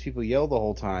 having these people yell the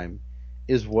whole time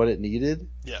is what it needed.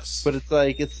 Yes. But it's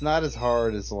like it's not as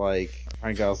hard as like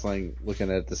Ryan Gosling looking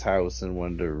at this house and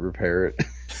wanting to repair it.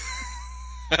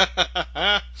 That's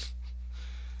a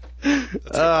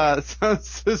good point. It sounds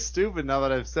so stupid now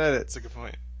that I've said it. That's a good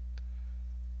point.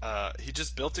 He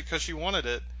just built it because she wanted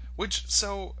it. Which,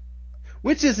 so,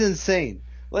 Which is insane.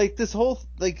 Like this whole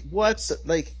like what yes. the,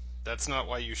 like That's not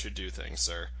why you should do things,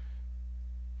 sir.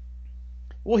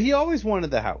 well he always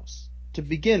wanted the house to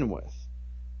begin with,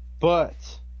 but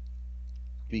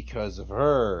because of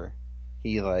her,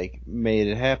 he like made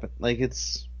it happen. Like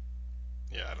it's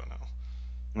Yeah, I don't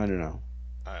know. I don't know.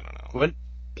 I don't know. When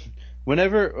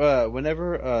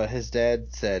whenever his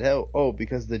dad said, "Oh,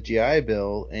 because of the GI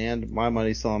Bill and my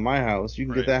money's still in my house, you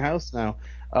can get Right. that house now."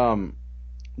 Um,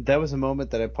 that was a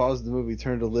moment that I paused the movie,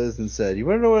 turned to Liz, and said, "You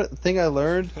want to know what thing I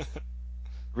learned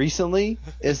recently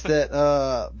is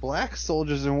that black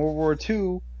soldiers in World War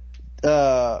II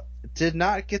did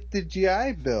not get the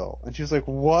GI Bill." And she was like,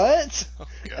 "What?" Oh,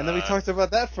 And then we God. talked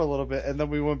about that for a little bit, and then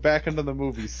we went back into the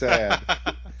movie sad.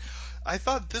 I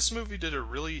thought this movie did a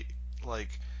really,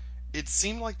 like, it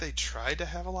seemed like they tried to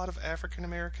have a lot of African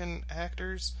American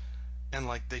actors, and,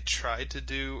 like, they tried to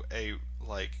do a,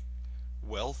 like,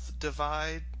 wealth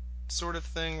divide sort of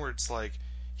thing where it's like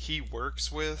he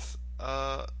works with,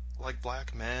 like,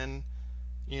 black men,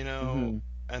 you know,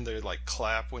 Hmm. and they like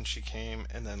clap when she came,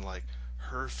 and then like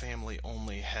her family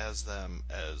only has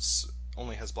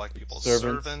black people as Servants.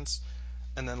 servants,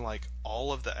 and then like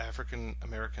all of the African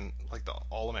American, like the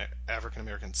all African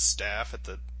American staff at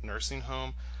the nursing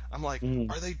home. I'm like, Hmm.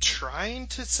 are they trying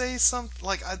to say something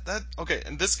like that? Okay,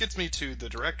 and this gets me to the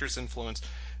director's influence.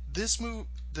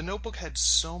 The Notebook had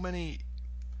so many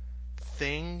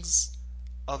things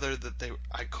other that they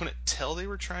I couldn't tell they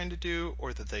were trying to do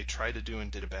or that they tried to do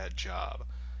and did a bad job.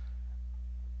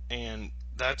 And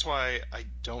that's why I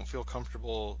don't feel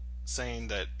comfortable saying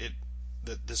that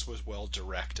this was well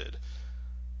directed.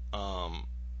 Um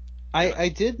and I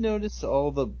did notice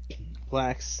all the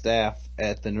black staff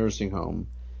at the nursing home,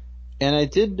 and I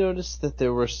did notice that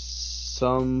there were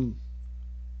some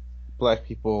black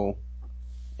people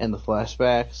in the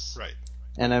flashbacks, right.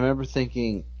 and I remember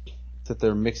thinking that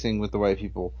they're mixing with the white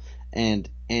people, and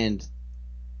and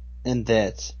and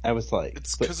that I was like,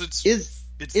 It's but cuz is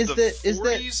it's is the that is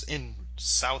that 40s in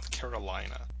South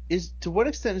Carolina. is to what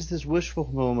extent is this wishful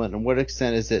fulfillment, and what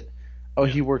extent is it? Oh,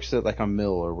 Yeah, he works at like a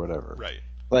mill or whatever. right.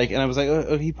 Like, and I was like,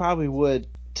 oh, he probably would.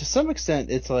 To some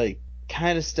extent, it's like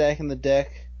kind of stacking the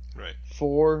deck Right.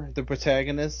 for the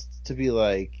protagonist to be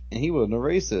like, and he wasn't a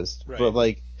racist, but Right.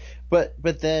 like,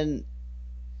 but then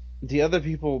the other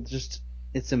people just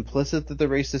it's implicit that they're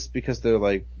racist because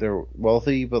they're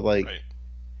wealthy, but like Right.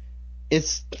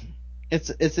 it's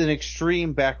it's an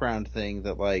extreme background thing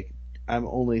that like I'm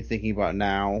only thinking about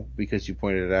now because you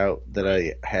pointed out that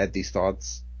Right. I had these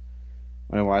thoughts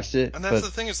when I watched it, And that's but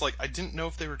the thing is like I didn't know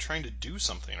if they were trying to do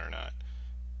something or not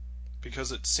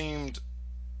because it seemed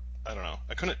I don't know.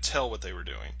 I couldn't tell what they were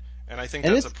doing. And I think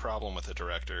and that's a it's problem with the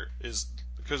director is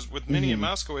because with Minnie and mhm,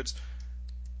 Moskowitz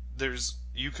there's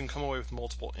you can come away with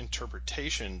multiple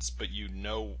interpretations, but you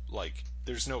know like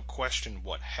there's no question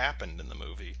what happened in the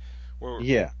movie. Where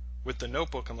yeah. with the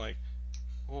Notebook I'm like,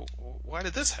 well, why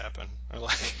did this happen? Or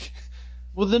like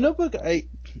Well, the Notebook,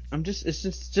 I'm just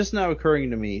it's just now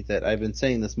occurring to me that I've been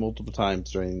saying this multiple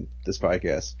times during this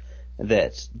podcast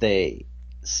that they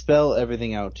spell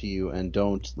everything out to you and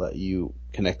don't let you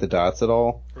connect the dots at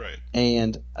all. right.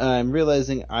 And I'm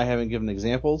realizing I haven't given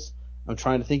examples. I'm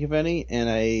trying to think of any, and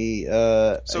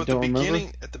So I don't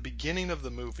remember. at the beginning of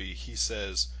the movie, he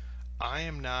says, "I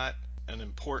am not an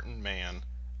important man.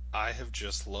 I have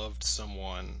just loved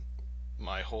someone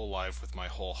my whole life with my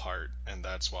whole heart, and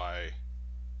that's why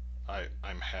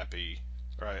I'm happy,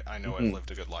 or I know I've Hmm.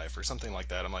 lived a good life," or something like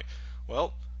that. I'm like,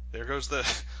 well, there goes the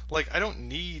like. I don't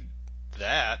need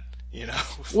that, you know.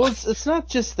 Well, Like, it's not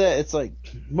just that. It's like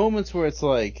moments where it's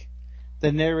like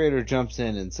the narrator jumps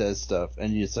in and says stuff,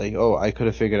 and it's like, oh, I could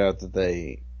have figured out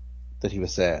that he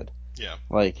was sad. yeah,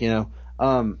 Like,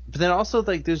 but then also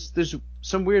like there's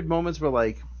some weird moments where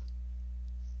like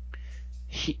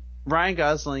Ryan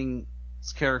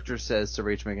Gosling's character says to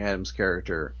Rachel McAdams'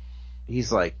 character,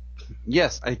 he's like,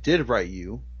 "Yes, I did write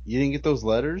you. You didn't get those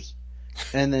letters."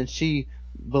 And then she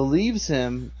believes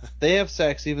him. They have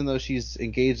sex even though she's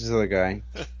engaged to this other guy.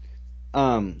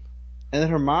 Um, and then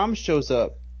her mom shows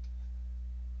up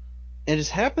and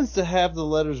just happens to have the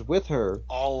letters with her,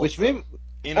 all of which them maybe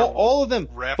in a all of them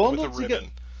wrapped with a bundled together.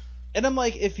 ribbon, And I'm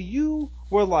like, if you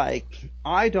were like,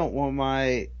 I don't want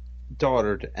my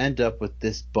daughter to end up with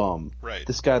this bum, right?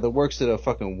 this guy that works at a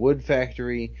fucking wood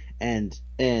factory, and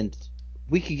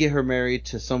we could get her married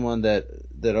to someone that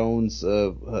owns I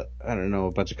don't know,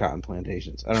 a bunch of cotton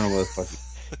plantations. I don't know what the fuck.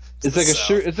 To It's the like a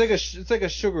south, it's like a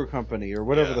sugar company or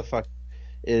whatever yeah. the fuck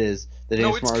it is that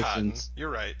No, James it's cotton. Marsden's. You're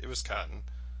right. It was cotton.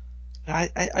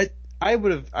 I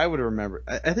would have remembered.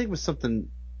 I think it was something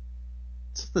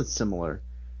similar,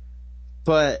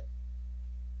 but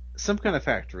some kind of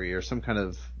factory or some kind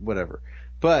of whatever.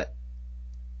 But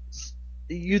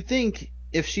you'd think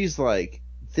if she's like,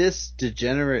 this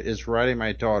degenerate is writing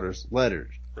my daughter's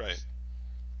letters, Right.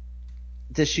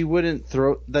 that she wouldn't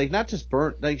throw, like, not just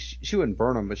burn, like, she wouldn't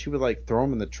burn them, but she would, like, throw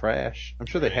them in the trash. I'm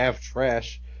sure they Right. have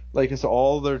trash. Like, it's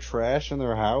all their trash in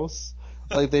their house.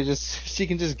 Like, she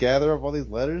can just gather up all these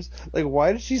letters. Like,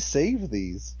 why did she save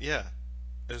these? Yeah.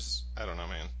 It's I don't know,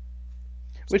 man.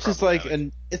 It's Which is like,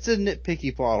 problematic. it's a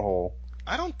nitpicky plot hole.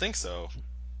 I don't think so.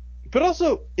 But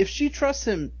also, if she trusts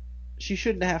him, she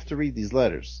shouldn't have to read these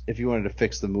letters if you wanted to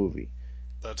fix the movie.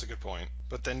 That's a good point.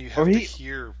 But then you Or have to he,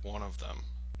 hear one of them.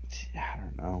 I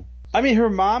don't know. I mean, her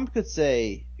mom could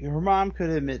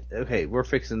admit, okay, we're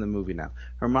fixing the movie now.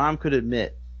 Her mom could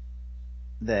admit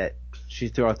that she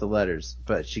threw out the letters,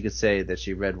 but she could say that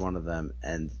she read one of them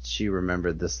and she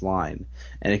remembered this line.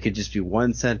 And it could just be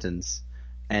one sentence,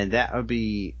 and that would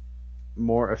be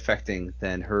more affecting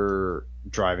than her.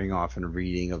 driving off and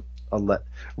reading a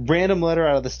random letter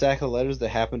out of the stack of letters that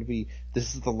happen to be,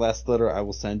 this is the last letter I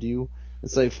will send you.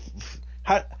 It's like,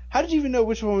 how did you even know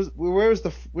which one was,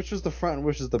 which was the front and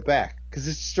which was the back? Because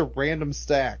it's just a random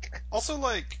stack. Also,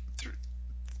 like,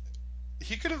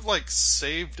 he could have like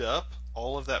saved up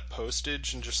all of that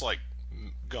postage and just like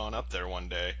gone up there one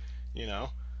day, you know?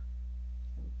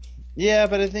 Yeah,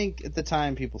 but I think at the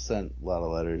time people sent a lot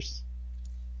of letters.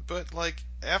 But like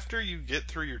after you get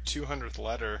through your 200th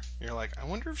letter, you're like, I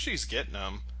wonder if she's getting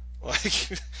them. Like,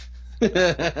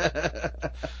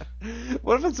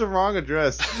 What if it's the wrong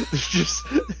address? There's just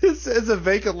it's a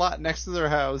vacant lot next to their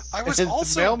house, I was and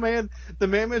also the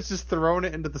mailman's just throwing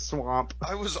it into the swamp.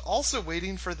 I was also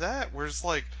waiting for that. Where it's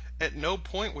like, at no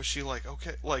point was she like,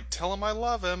 okay, like tell him I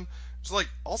love him. It's like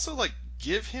also like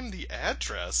give him the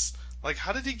address. Like,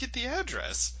 how did he get the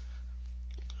address?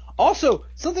 Also,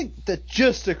 something that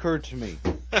just occurred to me: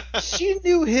 she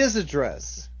knew his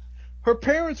address. Her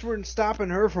parents weren't stopping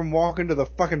her from walking to the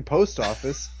fucking post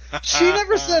office. She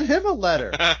never sent him a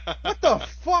letter. What the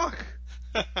fuck?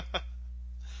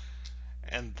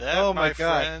 And that, Oh my my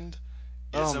god. friend,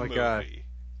 is Oh a my god. movie.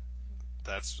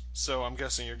 That's so. I'm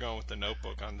guessing you're going with the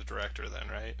Notebook on the director, then,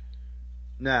 right?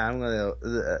 Nah, I'm gonna.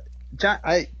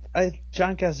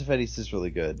 John Cassavetes is really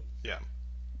good. Yeah.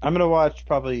 I'm gonna watch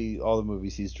probably all the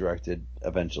movies he's directed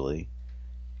eventually.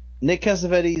 Nick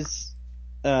Cassavetes,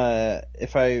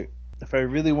 if I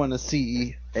really want to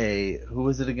see a, who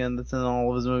was it again that's in all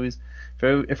of his movies?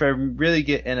 If I really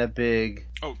get in a big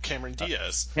Oh, Cameron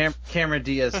Diaz. Cameron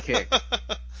Diaz kick,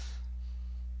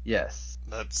 yes.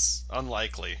 That's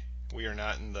unlikely. We are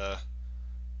not in the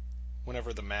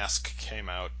whenever the Mask came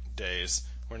out days.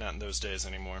 We're not in those days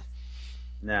anymore.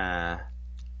 Nah.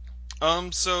 We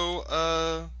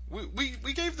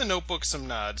gave the Notebook some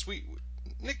nods.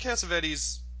 Nick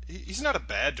Cassavetes, he's not a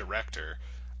bad director.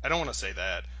 I don't want to say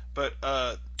that, but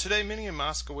today, Minnie and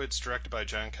Moskowitz, directed by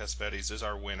John Cassavetes, is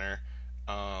our winner.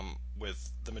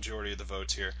 With the majority of the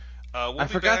votes here. We'll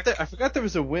be back. I forgot there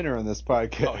was a winner on this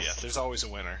podcast. Oh yeah, there's always a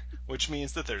winner, which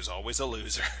means that there's always a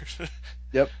loser.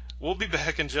 Yep. We'll be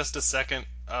back in just a second.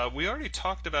 We already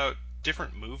talked about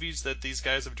different movies that these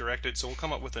guys have directed, so we'll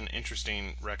come up with an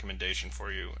interesting recommendation for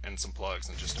you and some plugs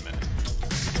in just a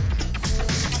minute.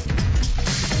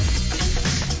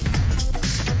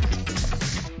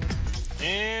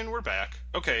 And we're back.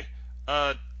 Okay.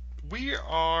 We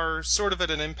are sort of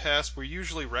at an impasse. We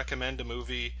usually recommend a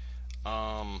movie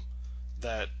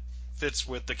that fits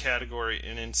with the category,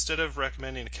 and instead of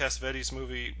recommending a Cassavetes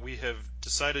movie, we have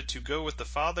decided to go with the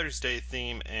Father's Day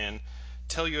theme and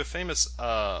tell you a famous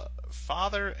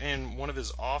father and one of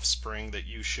his offspring that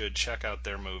you should check out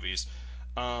their movies.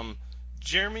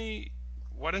 Jeremy,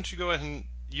 why don't you go ahead and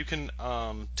you can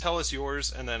tell us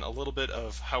yours and then a little bit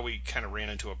of how we kind of ran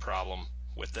into a problem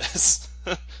with this.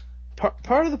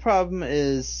 Part of the problem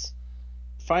is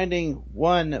finding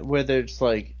one where there's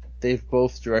like they've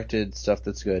both directed stuff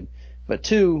that's good, but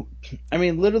two, I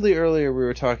mean, literally earlier we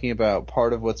were talking about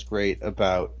part of what's great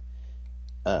about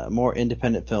more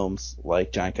independent films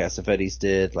like John Cassavetes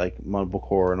did, like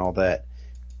Mumblecore and all that,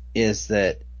 is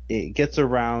that it gets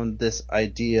around this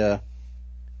idea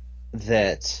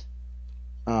that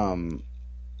um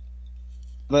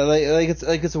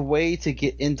it's a way to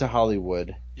get into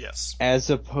Hollywood Yes. as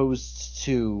opposed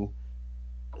to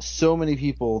so many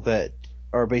people that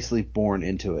are basically born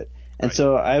into it. And Right.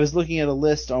 so I was looking at a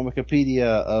list on Wikipedia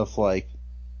of like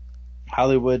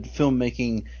Hollywood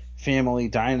filmmaking family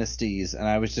dynasties, and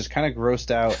I was just kind of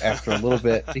grossed out after a little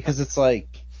bit because it's like,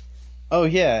 oh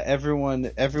yeah,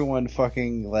 everyone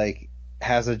fucking like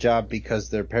has a job because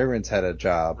their parents had a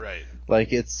job. Right.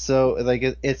 Like it's so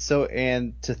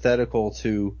antithetical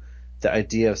to the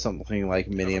idea of something like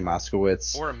Minnie and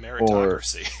Moskowitz Or a or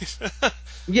meritocracy.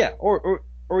 yeah, or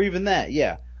even that,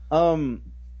 yeah. Um,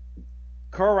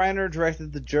 Carl Reiner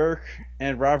directed The Jerk,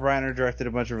 and Rob Reiner directed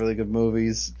a bunch of really good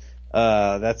movies.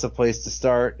 That's a place to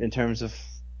start in terms of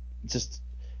just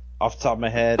off the top of my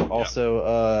head.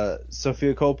 Also,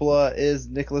 Sofia Coppola is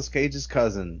Nicolas Cage's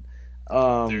cousin.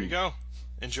 There you go.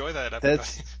 Enjoy that, everybody.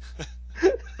 That's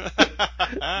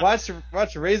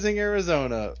watch Raising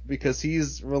Arizona because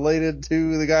he's related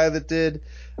to the guy that did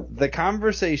The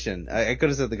Conversation. I could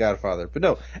have said The Godfather, but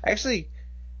no, actually,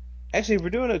 if we're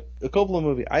doing a Coppola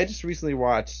movie, I just recently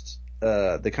watched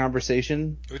The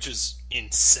Conversation, Which is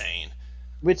insane.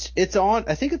 which it's on.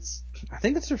 I think it's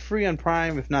for free on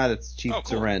Prime. If not, it's cheap Oh,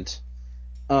 to cool. rent.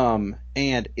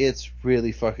 And it's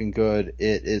really fucking good.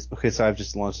 It is, okay, so I've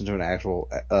just launched into an actual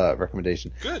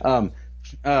recommendation. Good.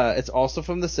 It's also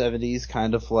from the 70s,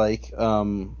 kind of like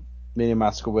Minnie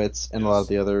Moskowitz and a lot of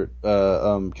the other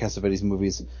Cassavetes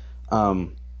movies.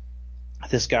 Um,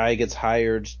 this guy gets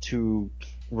hired to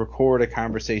record a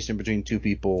conversation between two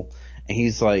people, and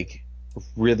he's like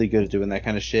really good at doing that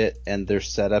kind of shit. And their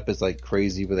setup is like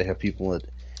crazy, where they have people at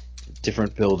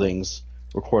different buildings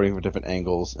recording from different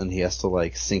angles, and he has to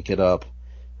like sync it up.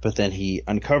 But then he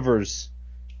uncovers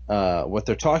what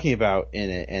they're talking about in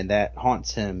it, and that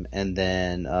haunts him. And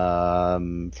then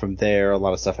from there, a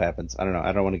lot of stuff happens. I don't know.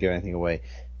 I don't want to give anything away.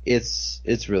 It's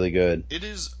really good. It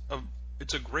is a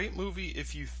it's a great movie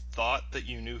if you thought that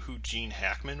you knew who Gene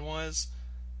Hackman was.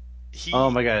 Oh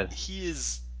He my god. he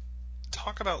is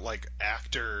talk about like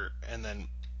actor and then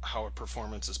how a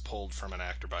performance is pulled from an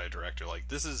actor by a director. Like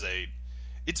this is a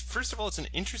it's first of all it's an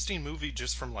interesting movie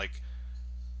just from like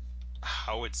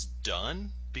how it's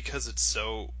done because it's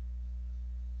so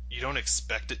you don't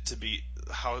expect it to be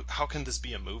how can this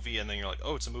be a movie and then you're like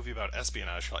oh it's a movie about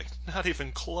espionage you're like not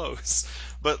even close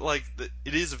but like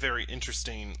it is a very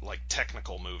interesting like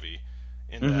technical movie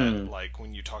in that Mm-hmm. like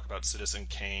when you talk about Citizen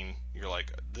Kane you're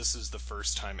like this is the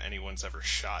first time anyone's ever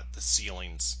shot the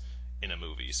ceilings in a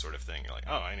movie sort of thing you're like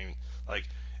oh I mean like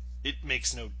it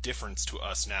makes no difference to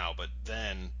us now but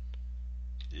then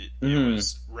it Mm-hmm.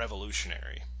 was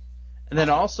revolutionary And then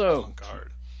also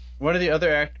avant-garde. one of the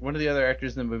other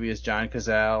actors in the movie is John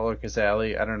Cazale or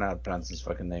Cazale. I don't know how to pronounce his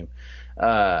fucking name.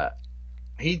 Uh,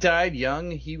 he died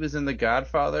young. He was in The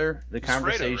Godfather, The Who's Fredo,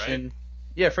 right? Conversation.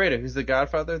 Yeah, Fredo, who's The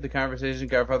Godfather, The Conversation,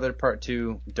 Godfather Part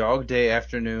Two, Dog Day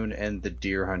Afternoon, and The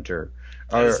Deer Hunter.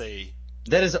 That is Are a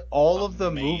that is all of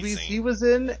the movies he amazing. was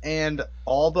in, and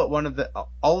all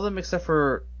of them except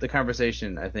for The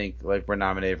Conversation, I think, like were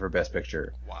nominated for Best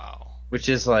Picture, Wow. which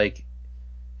is like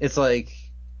it's like,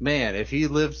 man, if he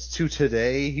lived to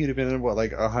today, he'd have been in what,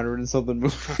 like 100 and something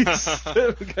movies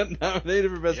that got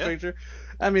nominated for Best Yeah, Picture.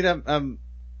 I mean, I'm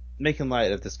making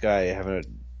light of this guy having a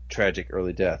tragic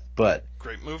early death,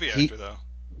 great movie actor he, though.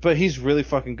 but he's really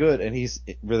fucking good, and he's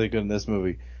really good in this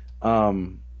movie.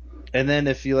 Um, and then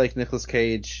if you like Nicolas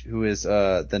Cage, who is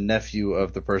the nephew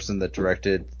of the person that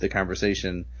directed The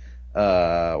Conversation,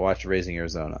 watch Raising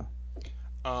Arizona.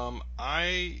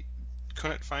 I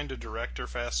couldn't find a director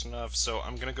fast enough, so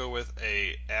I'm gonna go with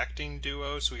a acting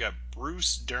duo. So we got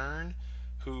Bruce Dern,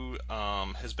 who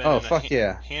has been Oh in a fuck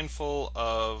yeah. handful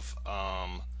of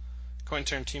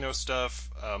Quentin Tarantino stuff.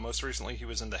 Most recently, he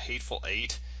was in The Hateful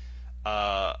Eight.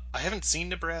 I haven't seen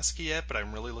Nebraska yet, but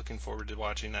I'm really looking forward to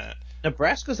watching that.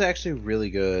 Nebraska's actually really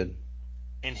good.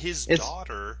 And his It's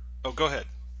daughter. Oh, go ahead.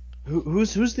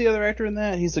 who's the other actor in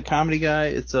that? He's a comedy guy.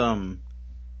 It's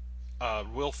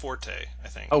Will Forte, I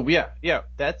think. oh yeah,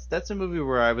 that's a movie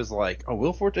where I was like, oh,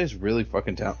 Will Forte's really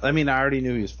fucking talented. I mean, I already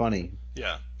knew he was funny,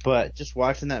 Yeah, but just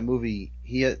watching that movie,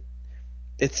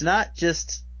 it's not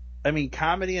just, I mean,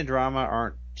 comedy and drama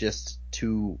aren't just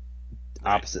two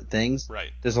right, opposite things.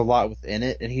 right. There's a lot within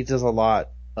it, and he does a lot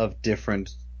of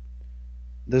different.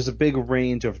 There's a big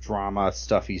range of drama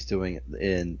stuff he's doing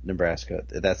in Nebraska.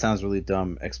 That sounds really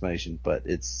dumb explanation, but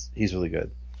he's really good.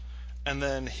 And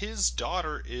then his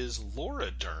daughter is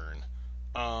Laura Dern.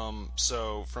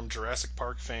 So from Jurassic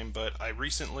Park fame, but I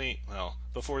recently, well,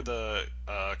 before the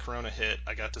Corona hit,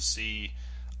 I got to see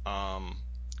um,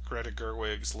 Greta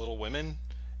Gerwig's Little Women,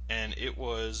 and it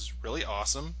was really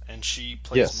awesome. And she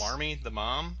plays Yes. Marmee, the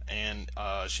mom, and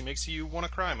she makes you want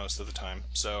to cry most of the time.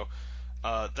 So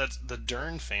that's the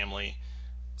Dern family.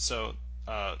 So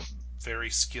uh, very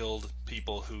skilled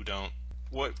people who don't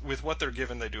what with what they're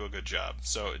given they do a good job.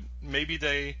 So maybe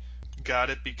they got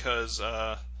it because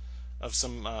of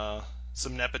some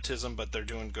nepotism, but they're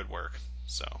doing good work.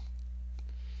 So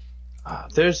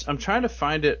I'm trying to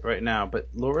find it right now, but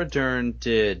Laura Dern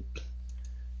did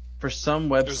for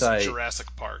some it was website. Jurassic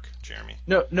Park, Jeremy.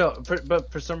 No,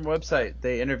 but for some website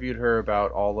they interviewed her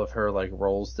about all of her like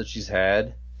roles that she's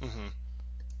had, Hmm.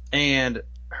 and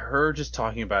her just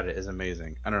talking about it is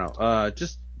amazing. I don't know.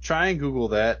 Just try and Google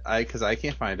that, because I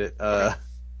can't find it. Okay.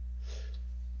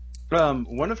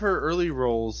 One of her early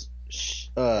roles,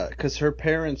 because her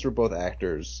parents were both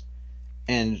actors,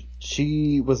 and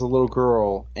she was a little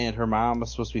girl, and her mom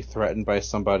was supposed to be threatened by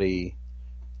somebody,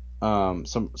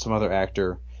 some other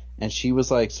actor, and she was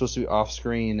like supposed to be off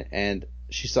screen, and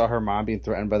she saw her mom being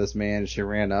threatened by this man, and she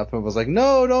ran up and was like,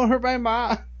 "No, don't hurt my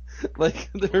mom!" Like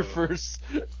Whoa,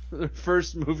 their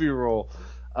first movie role.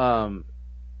 Um,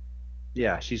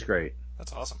 yeah, she's great.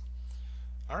 that's awesome.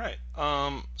 All right.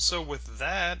 So with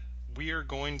that, we are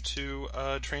going to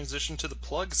transition to the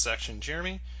plug section.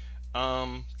 Jeremy,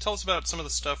 tell us about some of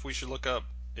the stuff we should look up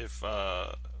if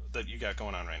that you got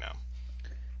going on right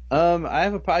now. I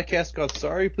have a podcast called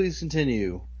Sorry, Please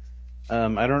Continue.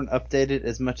 I don't update it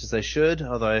as much as I should,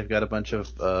 although I've got a bunch of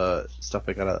stuff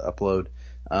I gotta upload.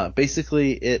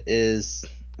 Basically, it is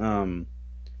um,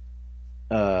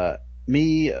 uh,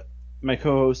 me, my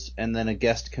co-host, and then a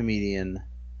guest comedian.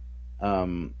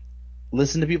 Um,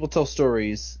 Listen to people tell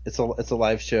stories. It's a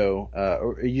live show,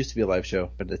 or it used to be a live show,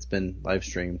 but it's been live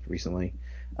streamed recently.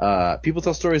 People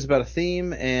tell stories about a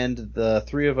theme, and the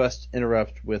three of us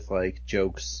interrupt with like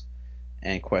jokes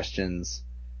and questions.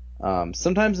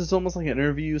 Sometimes it's almost like an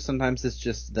interview. Sometimes it's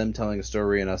just them telling a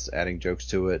story and us adding jokes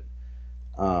to it.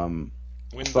 Um,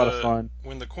 When it's a lot of the fun.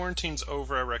 when the quarantine's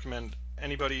over, I recommend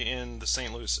anybody in the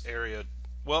St. Louis area.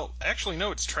 Well, actually,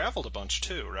 no, it's traveled a bunch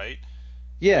too, right?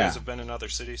 You guys Yeah, have been in other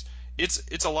cities.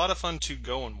 It's a lot of fun to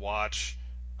go and watch.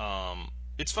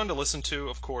 It's fun to listen to,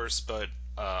 of course, but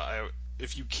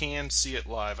if you can see it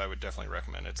live, I would definitely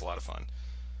recommend it. It's a lot of fun.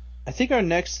 I think our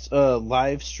next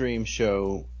live stream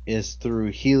show is through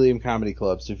Helium Comedy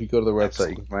Club. So if you go to their website, you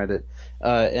Excellent. can find it.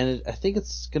 I think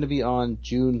it's going to be on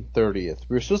June 30th.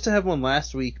 We were supposed to have one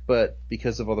last week, but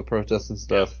because of all the protests and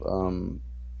Yeah, stuff,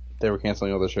 they were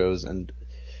canceling all the shows, and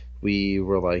we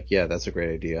were like, yeah, that's a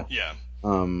great idea. yeah.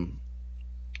 Um,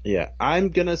 yeah, I'm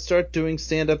gonna start doing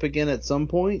stand up again at some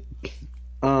point.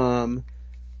 Um,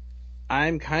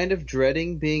 I'm kind of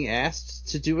dreading being asked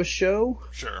to do a show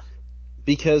Sure.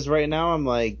 because right now I'm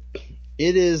like,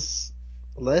 it is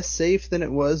less safe than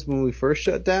it was when we first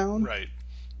shut down. Right.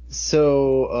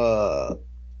 So,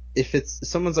 if it's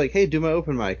someone's like, "Hey, do my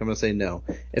open mic," I'm gonna say no.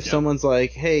 If Yep. someone's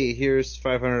like, "Hey, here's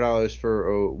 $500 for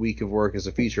a week of work as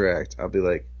a feature act," I'll be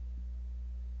like,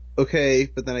 "Okay,"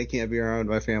 but then I can't be around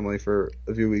my family for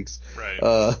a few weeks. Right.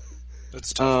 Uh,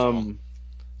 That's a tough call. um,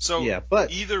 So yeah,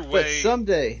 but either but way,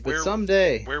 someday, but where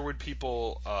someday. where would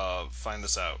people find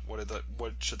this out?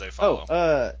 What should they Oh,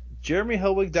 follow?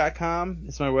 JeremyHellwig.com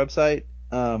is my website.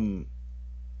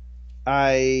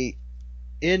 I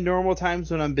in normal times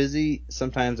when I'm busy,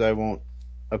 sometimes I won't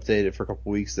update it for a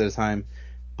couple weeks at a time,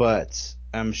 but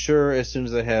I'm sure as soon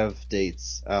as I have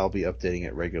dates, I'll be updating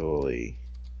it regularly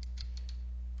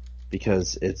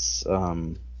because it's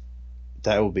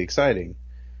that will be exciting.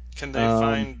 Can they Um,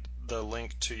 find the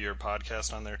link to your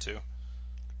podcast on there too?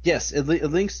 yes, it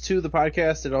links to the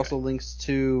podcast. It Okay. also links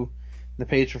to the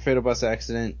page for Fatal Bus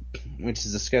Accident, which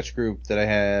is a sketch group that I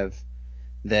have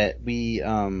that we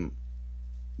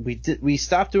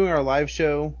stopped doing our live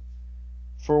show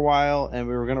for a while, and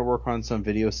we were gonna work on some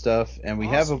video stuff, and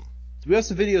Awesome. we have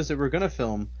some videos that we're gonna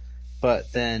film,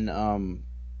 but then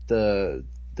the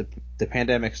the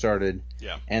pandemic started,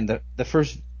 Yeah. and the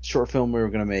first short film we were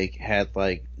gonna make had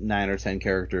like 9 or 10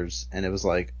 characters, and it was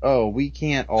like, oh, we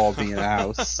can't all be in a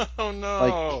house. Oh Like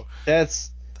no. that's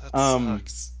That um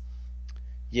sucks.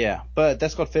 yeah, but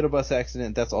that's called Fatal Bus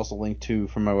Accident. That's also linked to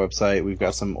from my website. We've got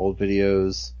Awesome. some old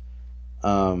videos.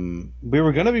 We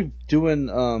were gonna be doing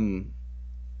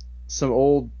some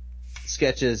old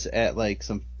sketches at like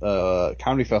some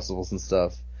comedy festivals and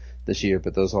stuff this year,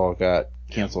 but those all got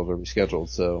Yeah. canceled or rescheduled.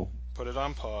 So Put it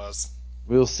on pause.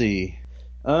 we'll see.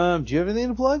 Do you have anything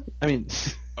to plug? I mean,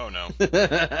 Oh no.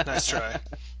 Nice try.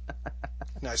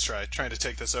 Nice try. Trying to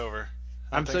take this over.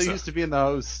 I don't I'm so think so. used to being the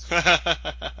host.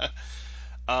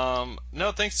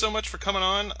 No, thanks so much for coming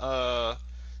on.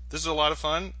 This is a lot of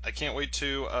fun. I can't wait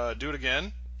to do it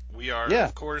again. We are, Yeah,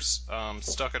 of course,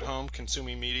 stuck at home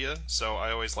consuming media, so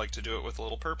I always like to do it with a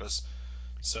little purpose.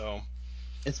 So,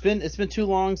 it's been too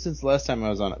long since the last time I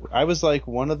was on it. I was like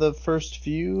one of the first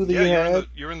few that yeah, you had.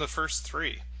 you're in the first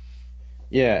three.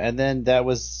 Yeah, and then that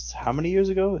was how many years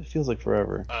ago? It feels like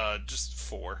forever. Just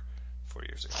 4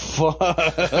 years ago.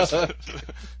 Fuck.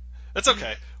 That's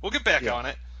okay. We'll get back Yeah, on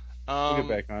it. we'll get Um,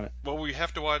 back on it. well, we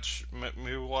have to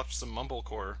maybe we'll watch some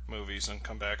Mumblecore movies and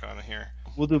come back on it here.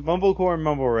 We'll do mumblecore and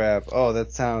mumble rap. Oh, that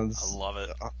I sounds love it.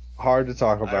 hard to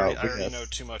talk I about, but already know yes.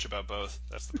 too much about both.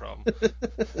 That's the problem.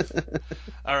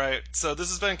 All right, so this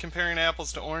has been Comparing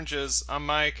Apples to Oranges. I'm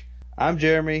Mike, I'm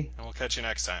Jeremy. and we'll catch you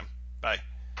next time. Bye.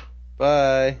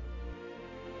 Bye.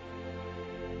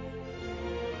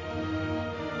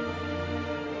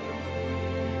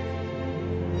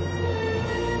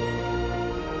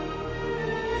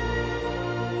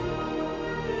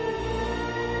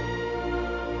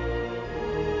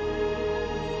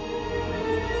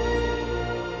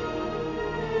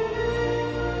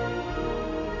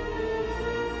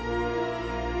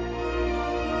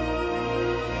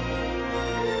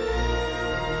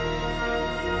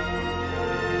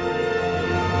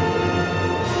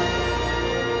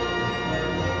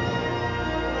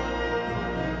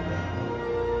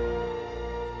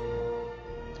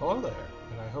 Hello there,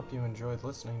 and I hope you enjoyed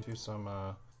listening to some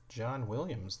John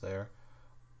Williams there.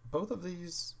 Both of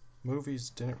these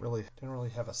movies didn't really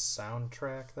have a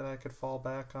soundtrack that I could fall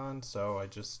back on, so I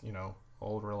just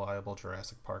Old, reliable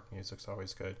Jurassic Park music's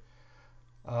always good.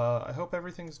 I hope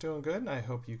everything's doing good, and I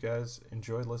hope you guys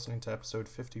enjoyed listening to episode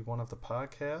 51 of the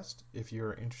podcast. If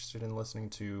you're interested in listening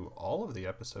to all of the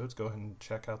episodes, go ahead and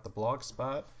check out the blog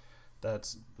spot.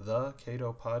 That's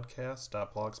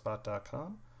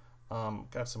thecatopodcast.blogspot.com.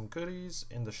 Got some goodies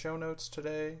in the show notes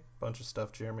today, bunch of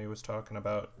stuff Jeremy was talking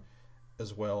about,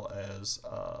 as well as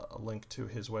a link to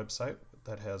his website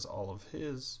that has all of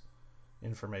his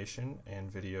information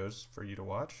and videos for you to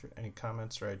watch. Any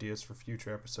comments or ideas for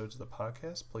future episodes of the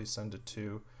podcast, please send it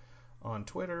to on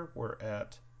Twitter. We're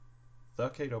at the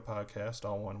Cato Podcast,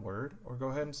 all one word, or go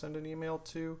ahead and send an email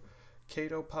to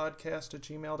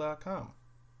catopodcast@gmail.com.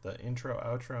 The intro,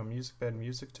 outro, music bed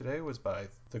music today was by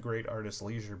the great artist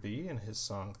Leisure B and his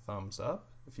song Thumbs Up.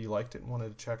 If you liked it and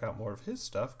wanted to check out more of his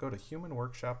stuff, go to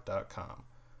humanworkshop.com.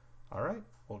 All right,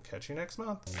 we'll catch you next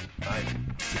month. Bye.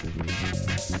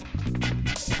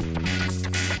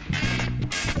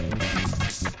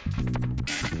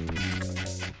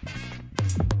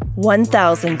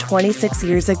 1,026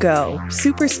 years ago,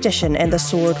 superstition and the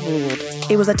sword ruled.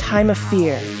 It was a time of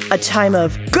fear, a time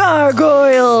of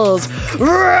gargoyles!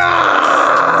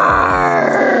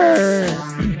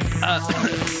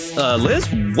 Liz,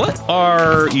 what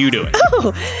are you doing?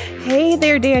 Oh, hey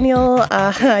there, Daniel.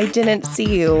 I didn't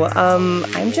see you.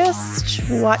 I'm just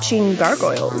watching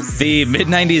Gargoyles. The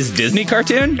mid-90s Disney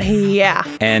cartoon? Yeah.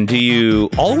 And do you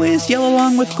always yell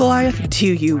along with Goliath? Do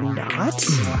you not?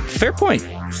 Fair point.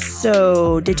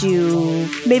 So, did you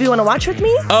maybe want to watch with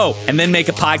me? Oh, and then make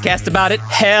a podcast about it?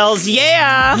 Hells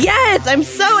yeah! Yes, I'm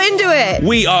so into it!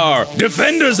 We are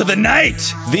Defenders of the Night,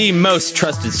 the most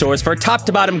trusted source for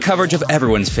top-to-bottom coverage of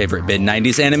everyone's favorite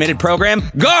mid-90s animated program,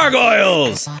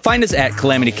 Gargoyles! Find us at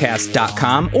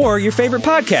calamitycast.com or your favorite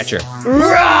podcatcher.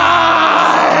 Roar!